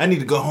 I need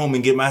to go home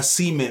and get my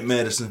cement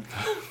medicine.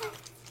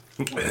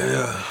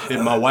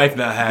 And my wife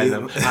not having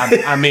them.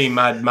 I mean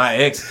my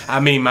ex. I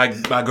mean my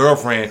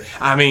girlfriend.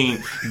 I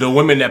mean the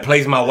women that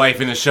plays my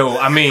wife in the show.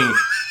 I mean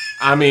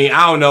I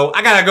don't know.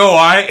 I gotta go. All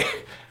right.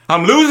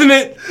 I'm losing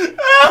it.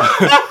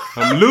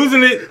 I'm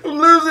losing it.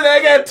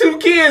 I got 2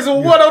 kids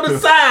and one on the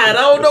side.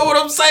 I don't know what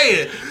I'm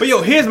saying. But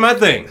yo, here's my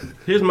thing.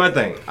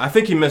 I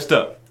think he messed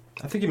up.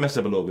 a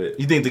little bit.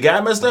 You think the guy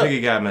messed up? I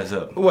think the guy messed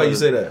up. Why you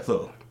say that?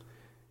 So,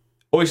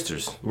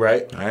 oysters.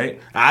 Right. All right.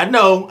 I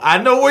know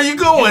where you're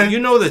going. You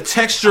know the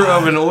texture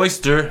of an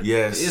oyster.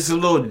 Yes. It's a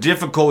little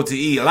difficult to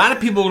eat. A lot of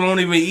people don't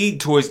even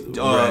eat oysters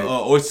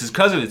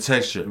because of the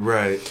texture.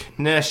 Right.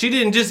 Now, she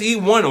didn't just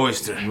eat one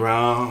oyster.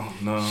 No.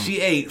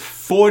 She ate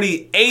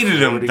 48 of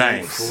them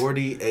things.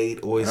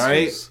 48 oysters. All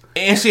right.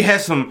 And she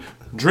had some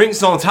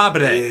drinks on top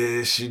of that.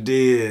 Yeah, she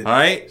did. All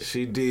right.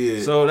 She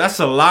did. So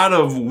that's a lot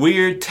of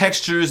weird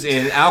textures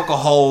and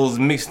alcohols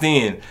mixed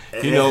in.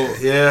 You know.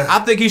 Yeah. I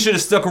think he should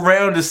have stuck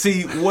around to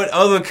see what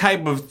other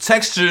type of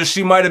textures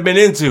she might have been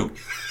into.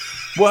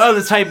 What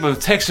other type of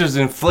textures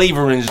and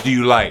flavorings do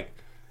you like?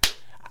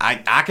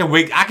 I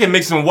can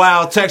make some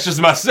wild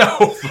textures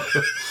myself.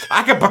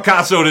 I can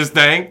Picasso this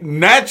thing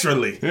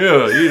naturally.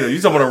 Yeah,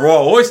 you talking about a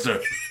raw oyster?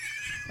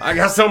 I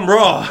got something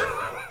raw.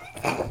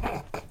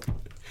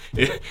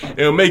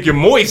 It'll make you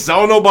moist. I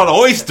don't know about an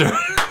oyster.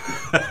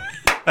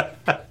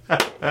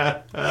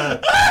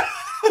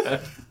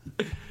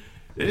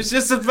 It's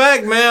just a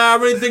fact, man.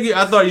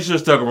 I thought you should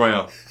have stuck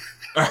around.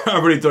 I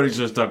really thought you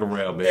should have stuck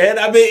around, man. And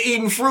I've been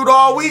eating fruit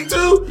all week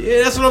too.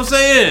 Yeah, that's what I'm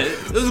saying.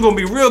 This is gonna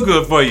be real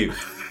good for you.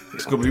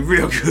 It's gonna be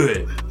real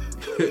good.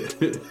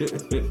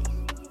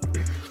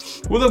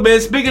 Well, look, man.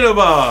 Speaking of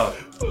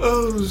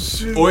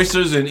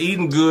oysters and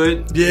eating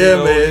good, yeah,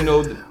 man. You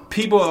know,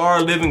 people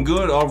are living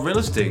good off real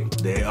estate.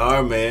 They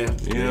are, man.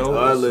 You know,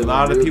 a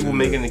lot of people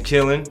making a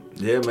killing.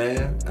 Yeah,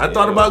 man. I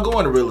thought about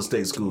going to real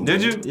estate school.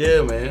 Did you?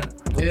 Yeah, man.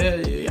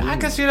 Yeah. I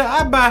can see that.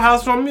 I'd buy a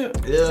house from you.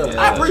 Yeah.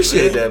 I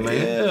appreciate that,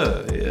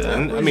 man.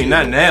 Yeah. I mean,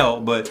 not now,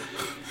 but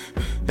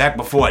back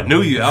before I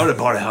knew you, I would have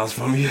bought a house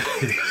from you.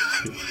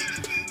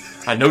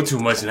 I know too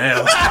much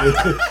now.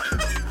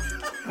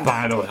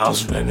 Buying no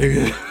house from that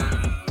nigga.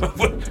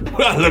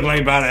 What I look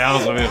like buying a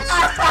house from him?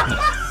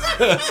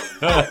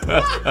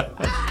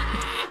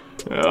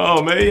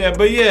 Oh man, yeah,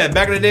 but yeah,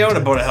 back in the day I would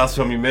have bought a house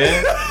from you,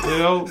 man. You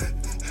know,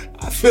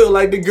 I feel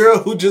like the girl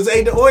who just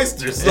ate the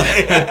oysters.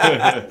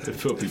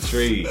 Feel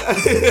betrayed.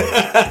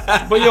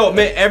 But yo,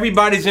 man,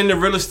 everybody's into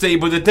real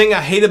estate. But the thing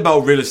I hate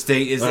about real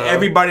estate is that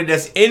everybody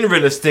that's in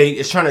real estate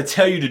is trying to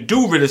tell you to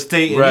do real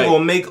estate, and you're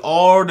gonna make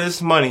all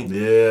this money.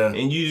 Yeah.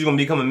 And you're just gonna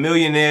become a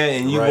millionaire,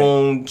 and you're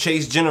gonna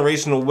chase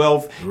generational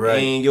wealth,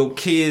 and your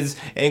kids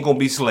ain't gonna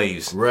be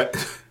slaves. Right.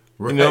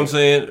 You know what I'm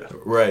saying?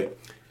 Right.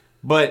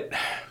 But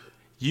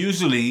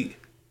usually,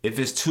 if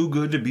it's too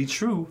good to be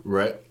true,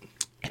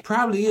 It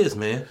probably is,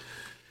 man.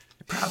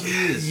 It probably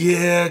is.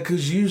 Yeah,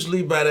 because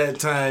usually by that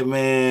time,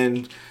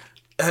 man,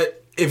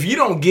 if you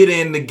don't get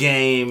in the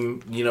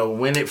game,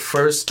 when it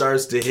first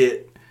starts to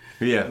hit,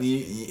 Yeah.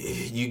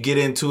 you get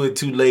into it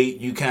too late.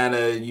 You kind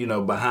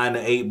of, behind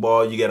the 8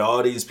 ball. You got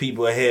all these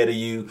people ahead of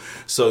you.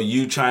 So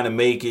you trying to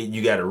make it.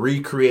 You got to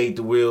recreate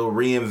the wheel,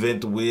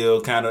 reinvent the wheel,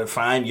 kind of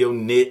find your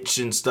niche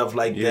and stuff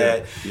like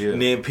that. Yeah.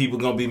 And then people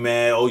going to be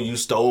mad, oh, you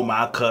stole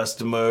my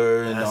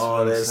customer and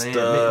all that stuff.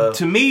 Man,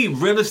 to me,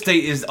 real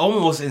estate is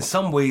almost in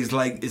some ways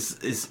like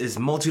it's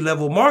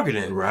multi-level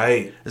marketing.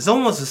 Right. It's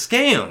almost a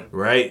scam.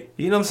 Right.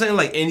 You know what I'm saying?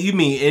 Like, and you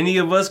mean any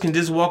of us can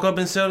just walk up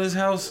and sell this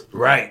house?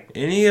 Right.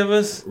 Any of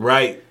us?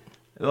 Right.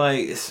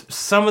 Like,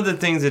 some of the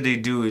things that they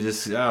do is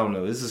just, I don't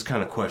know, this is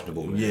kind of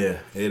questionable, man. Yeah,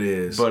 it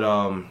is. But,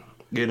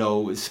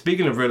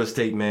 speaking of real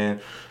estate,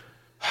 man,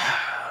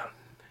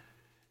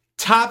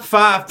 top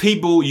 5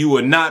 people you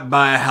would not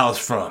buy a house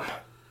from.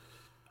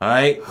 All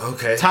right?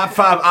 Okay. Top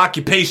 5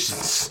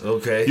 occupations.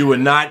 Okay. You would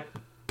not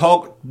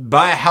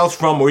buy a house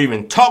from or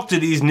even talk to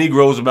these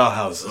Negroes about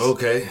houses.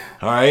 Okay.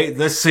 All right?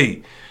 Let's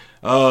see.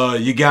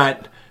 You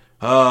got,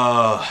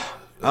 I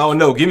don't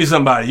know. Give me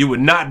somebody you would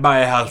not buy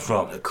a house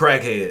from. A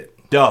crackhead.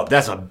 Dub,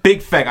 that's a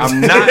big fact.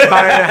 I'm not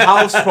buying a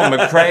house from a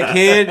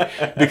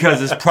crackhead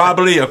because it's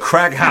probably a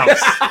crack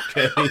house.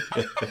 Okay?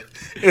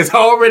 It's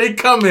already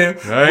coming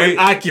Right? with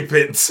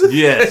occupants.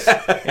 Yes.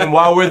 And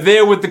while we're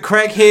there with the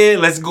crackhead,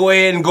 let's go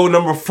ahead and go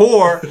number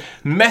 4,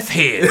 meth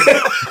head.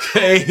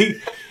 Okay?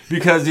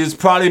 Because it's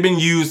probably been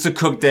used to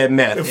cook that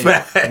meth.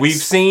 Facts. We've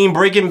seen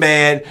Breaking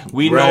Bad.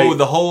 We know Right.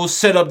 the whole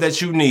setup that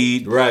you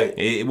need.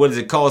 Right. What does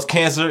it cause?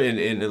 Cancer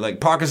and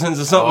like Parkinson's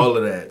or something? All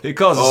of that. It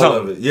causes All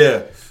something. of it.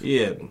 Yeah.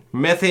 Yeah.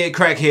 Meth head,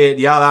 crackhead,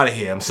 y'all out of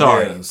here. I'm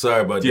sorry. Yeah,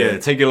 sorry about Yeah,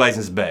 that. take your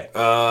license back.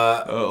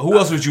 Who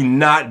else would you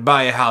not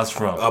buy a house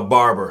from? A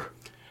barber.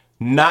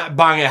 Not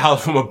buying a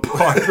house from a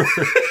barber.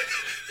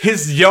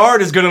 His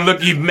yard is gonna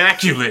look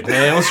immaculate,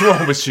 man. What's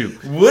wrong with you?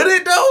 Would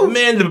it though?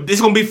 Man,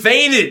 it's gonna be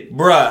faded.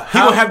 Bruh. He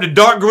gonna have the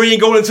dark green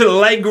going into the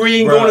light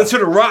green, Bruh. going into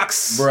the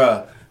rocks.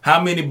 Bruh. How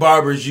many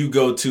barbers you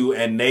go to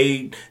and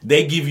they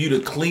give you the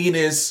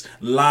cleanest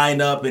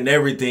lineup and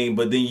everything,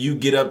 but then you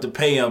get up to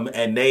pay them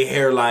and they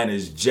hairline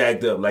is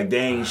jacked up like they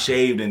ain't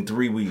shaved in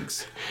 3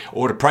 weeks.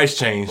 Or the price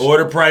change. Or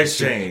the price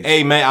change.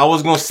 Hey man, I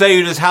was gonna sell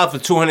you this house for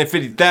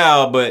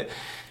 $250,000, but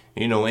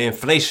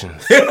inflation.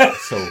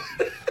 So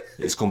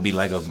it's gonna be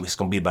about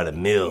 $1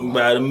 million.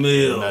 By the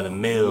mill. About $1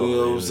 million. You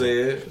know what I'm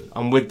saying?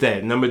 I'm with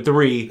that. Number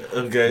 3,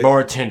 Okay.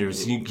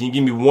 bartenders. Can you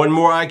give me one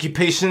more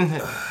occupation?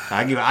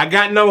 I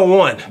got number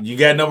 1. You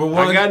got number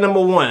 1? I got number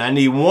 1. I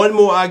need one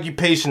more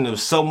occupation of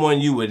someone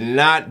you would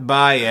not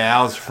buy a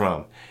house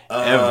from.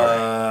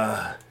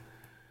 Ever.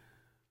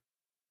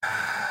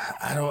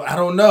 I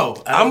don't know.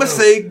 I'm gonna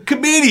say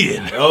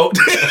comedian. Oh.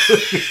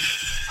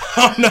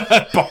 I'm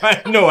not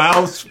buying no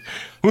house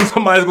who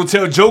somebody's gonna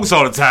tell jokes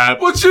all the time.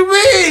 What you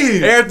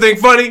mean? Everything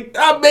funny.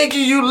 I'm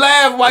making you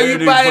laugh while you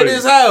Everything buying funny.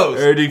 this house.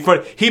 Everything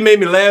funny. He made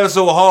me laugh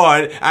so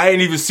hard I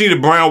ain't even see the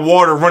brown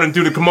water running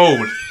through the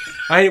commode.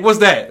 What's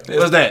that?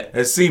 What's that?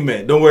 That's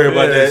cement. Don't worry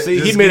about that. See,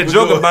 he Just made keep a it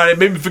joke going. about it,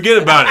 made me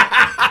forget about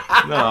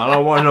it. No, I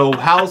don't want no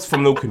house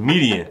from no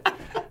comedian.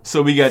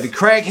 So we got the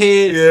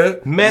crackhead, Yeah.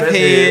 meth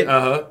head.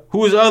 Who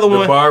was the other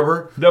one? The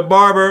barber. The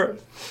barber.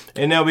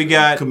 And now we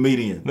got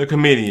Comedian. the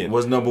comedian.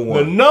 What's number The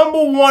 1?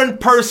 number 1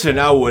 person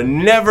I would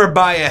never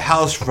buy a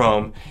house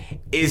from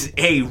is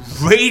a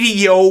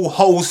radio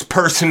host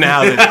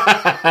personality.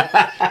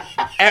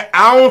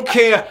 I don't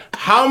care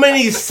how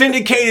many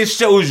syndicated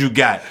shows you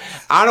got.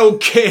 I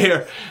don't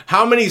care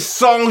how many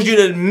songs you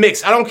done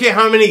mixed. I don't care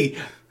how many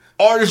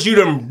artists you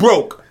done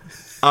broke.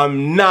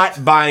 I'm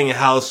not buying a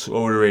house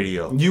over the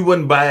radio. You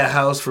wouldn't buy a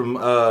house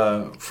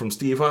from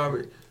Steve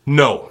Harvey?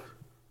 No.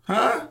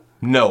 Huh?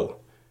 No.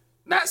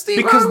 Not Steve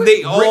Because Harvey?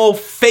 they all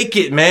fake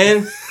it,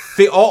 man.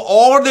 They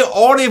all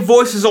their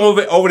voices over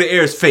the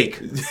air is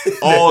fake.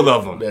 All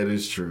of them. That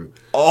is true.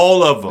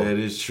 All of them. That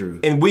is true.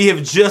 And we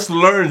have just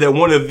learned that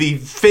one of the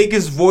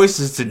fakest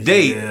voices to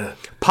date, Yeah.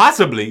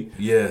 possibly,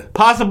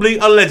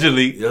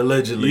 allegedly,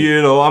 Allegedly.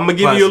 I'm gonna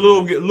give you a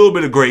little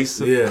bit of grace.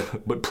 Yeah.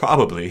 But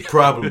probably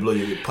Possibly.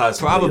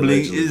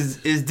 allegedly.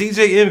 is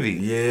DJ Envy.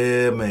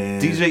 Yeah,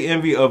 man. DJ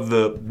Envy of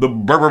the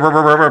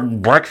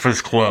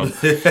Breakfast Club.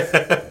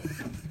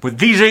 With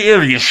DJ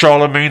Envy and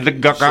Charlamagne the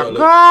God.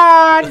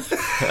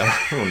 I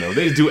don't know.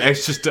 They do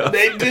extra stuff.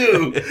 They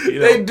do.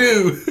 They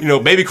do.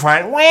 Baby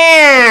crying. Wah!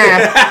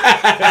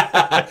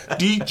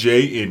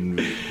 DJ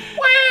Envy.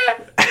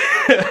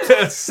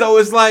 So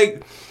it's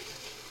like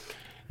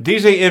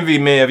DJ Envy,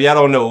 man. If y'all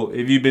don't know,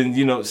 if you've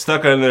been,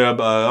 stuck under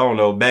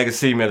a bag of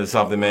cement or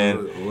something,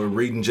 man, Or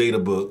reading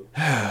Jada book.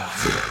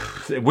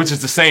 which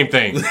is the same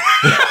thing.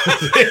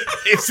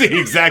 It's the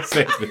exact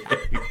same thing.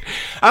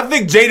 I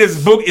think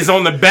Jada's book is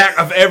on the back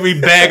of every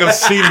bag of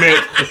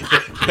cement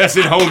that's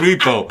in Home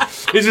Depot.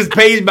 It's just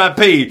page by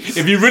page.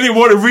 If you really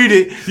want to read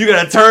it, you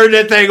gotta turn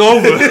that thing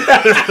over.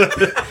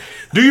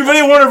 Do you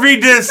really want to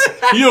read this?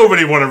 You don't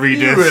really want to read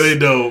this. You really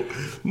don't.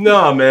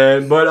 No,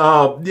 man. But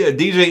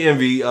DJ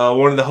Envy,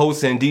 one of the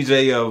hosts and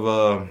DJ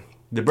of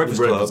The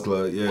Breakfast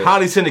Club, yeah.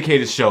 highly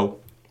syndicated show,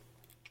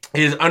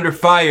 is under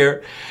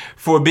fire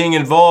for being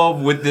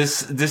involved with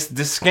this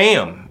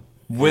scam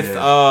with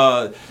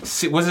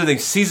what's his name,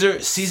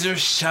 Cesar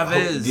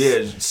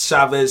Chavez.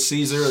 Chavez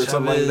Caesar or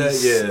something like that.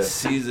 Yeah,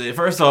 Caesar.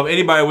 First off,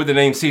 anybody with the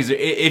name Caesar,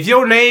 if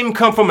your name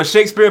come from a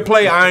Shakespeare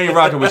play, I ain't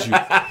rocking with you.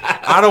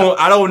 I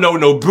don't know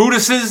no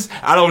Brutuses.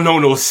 I don't know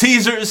no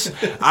Caesars.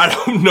 I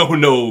don't know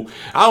no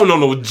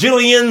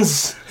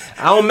Jillians.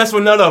 I don't mess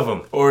with none of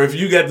them. Or if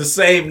you got the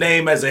same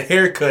name as a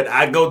haircut,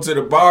 I go to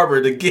the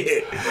barber to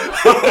get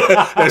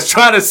that's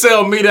trying to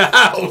sell me the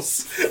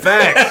house.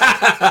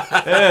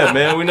 Facts. Yeah,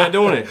 man, we're not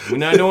doing it.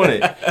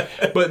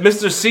 But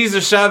Mr. Cesar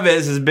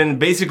Chavez has been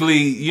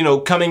basically,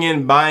 coming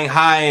in, buying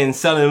high and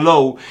selling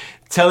low,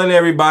 telling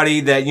everybody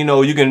that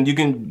you can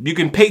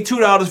pay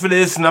 $2 for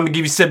this and I'm gonna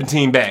give you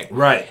 17 back.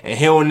 Right. And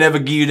he'll never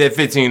give you that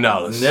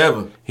 $15.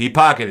 Never. He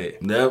pocketed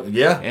it. Never.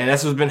 Yeah. And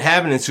that's what's been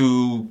happening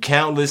to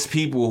countless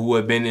people who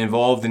have been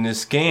involved in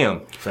this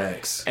scam.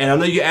 Facts. And I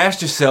know you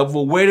asked yourself,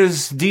 well, where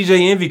does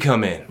DJ Envy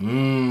come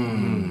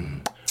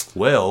in?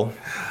 Well,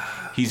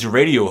 he's a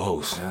radio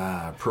host.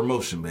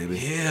 Promotion, baby.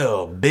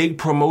 Yeah, big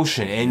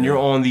promotion. And you're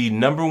on the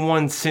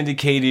 #1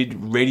 syndicated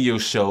radio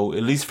show,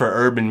 at least for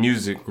urban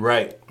music.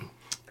 Right.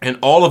 In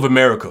all of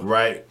America.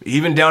 Right.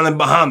 Even down in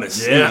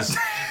Bahamas. Yes.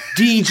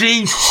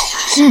 DJ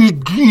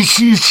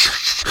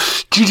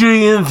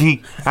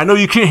Envy. I know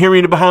you can't hear me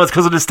in the Bahamas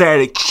because of the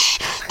static.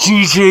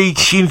 DJ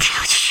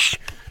Envy.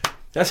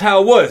 That's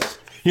how it was.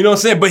 You know what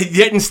I'm saying? But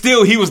yet and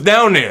still, he was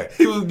down there.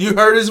 You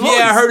heard his voice?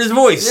 Yeah, I heard his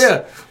voice.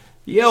 Yeah.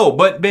 Yo,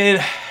 but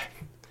man,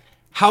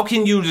 how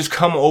can you just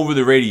come over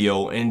the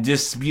radio and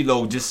just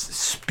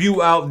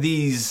spew out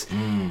these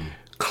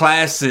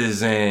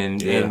classes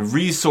and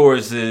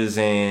resources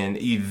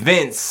and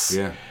events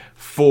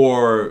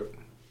for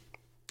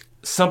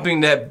something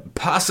that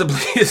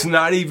possibly is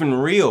not even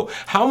real?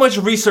 How much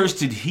research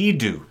did he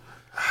do?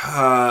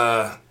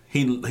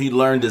 He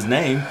learned his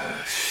name.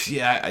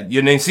 Yeah,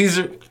 your name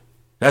Caesar?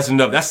 That's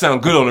enough. That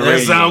sounds good on the radio.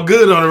 That sound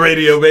good on the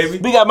radio, baby.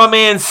 We got my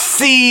man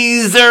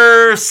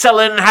Caesar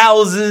selling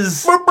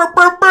houses.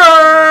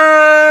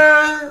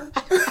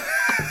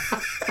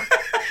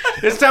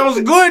 It sounds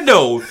good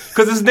though,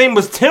 because his name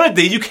was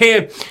Timothy. You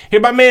can't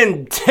hear my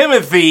man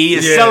Timothy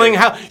is selling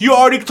houses. You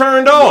already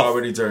turned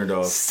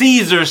off.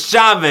 Cesar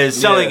Chavez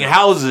selling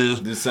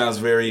houses. This sounds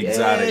very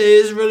exotic. It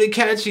is really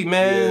catchy,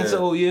 man. Yeah.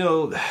 So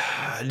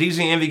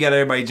DJ Envy got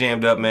everybody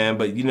jammed up, man.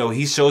 But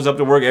he shows up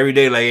to work every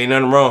day like ain't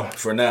nothing wrong.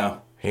 For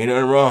now. Ain't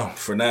nothing wrong.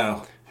 For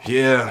now.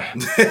 Yeah.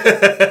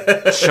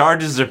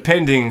 Charges are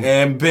pending.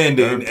 And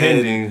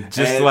pending.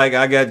 Just like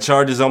I got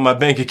charges on my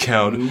bank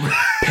account.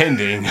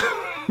 Pending.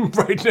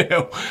 Right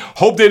now.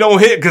 Hope they don't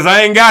hit because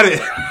I ain't got it.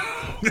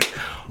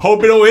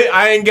 Hope it don't hit.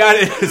 I ain't got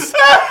it.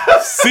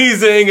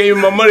 Caesar ain't gave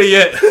me my money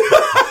yet.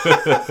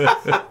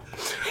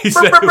 He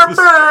said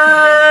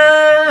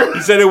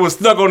it was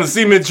stuck on the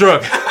cement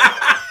truck.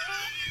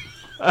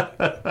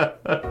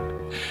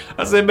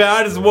 I said, man,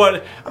 I just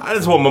want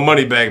my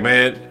money back,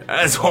 man.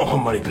 I just want my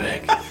money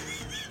back.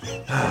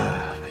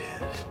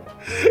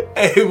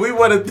 Hey, we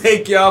want to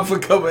thank y'all for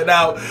coming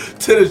out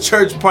to the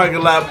Church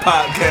Parking Lot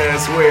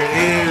Podcast, where it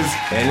is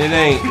and it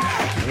ain't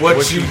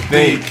what you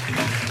think.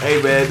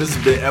 Hey, man, this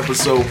has been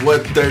episode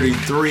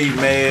 133,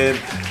 man.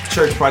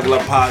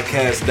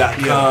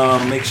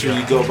 ChurchParkingLotPodcast.com. Make sure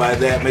you go by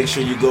that. Make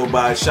sure you go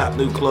by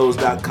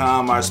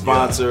ShopNewClothes.com, our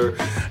sponsor,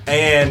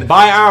 and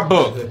buy our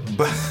book.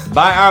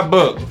 Buy our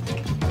book.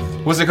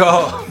 What's it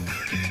called?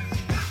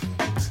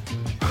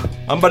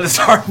 I'm about to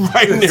start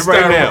writing it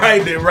right now.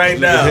 Writing it right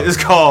now. It's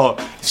called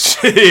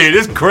shit.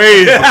 It's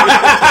crazy.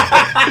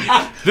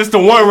 This the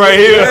one right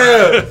here.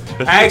 Yeah.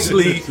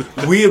 Actually,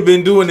 we have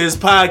been doing this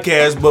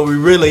podcast, but we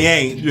really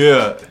ain't.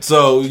 Yeah.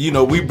 So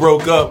we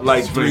broke up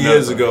like 3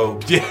 years ago.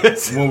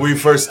 Yes. When we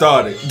first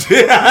started.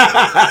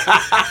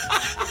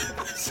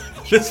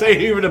 This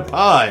ain't even a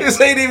pod. This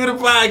ain't even a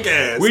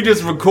podcast. We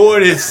just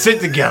record and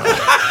sit together.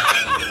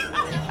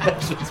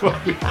 That's just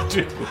what we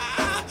do.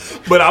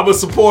 But I'm a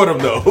support him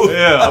though.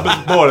 Yeah, I'm a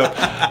support him.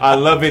 I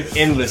love it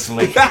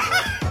endlessly.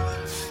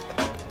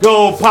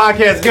 Go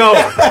podcast, go.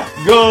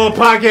 Go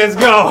podcast,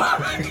 go.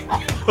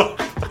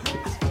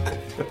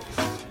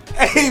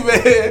 Hey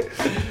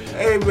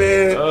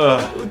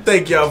man.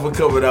 Thank y'all for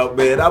coming out,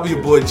 man. I'm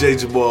your boy Jay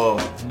Jamal.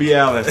 Be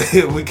Allen.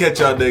 We catch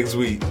y'all next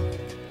week.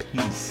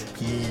 Peace.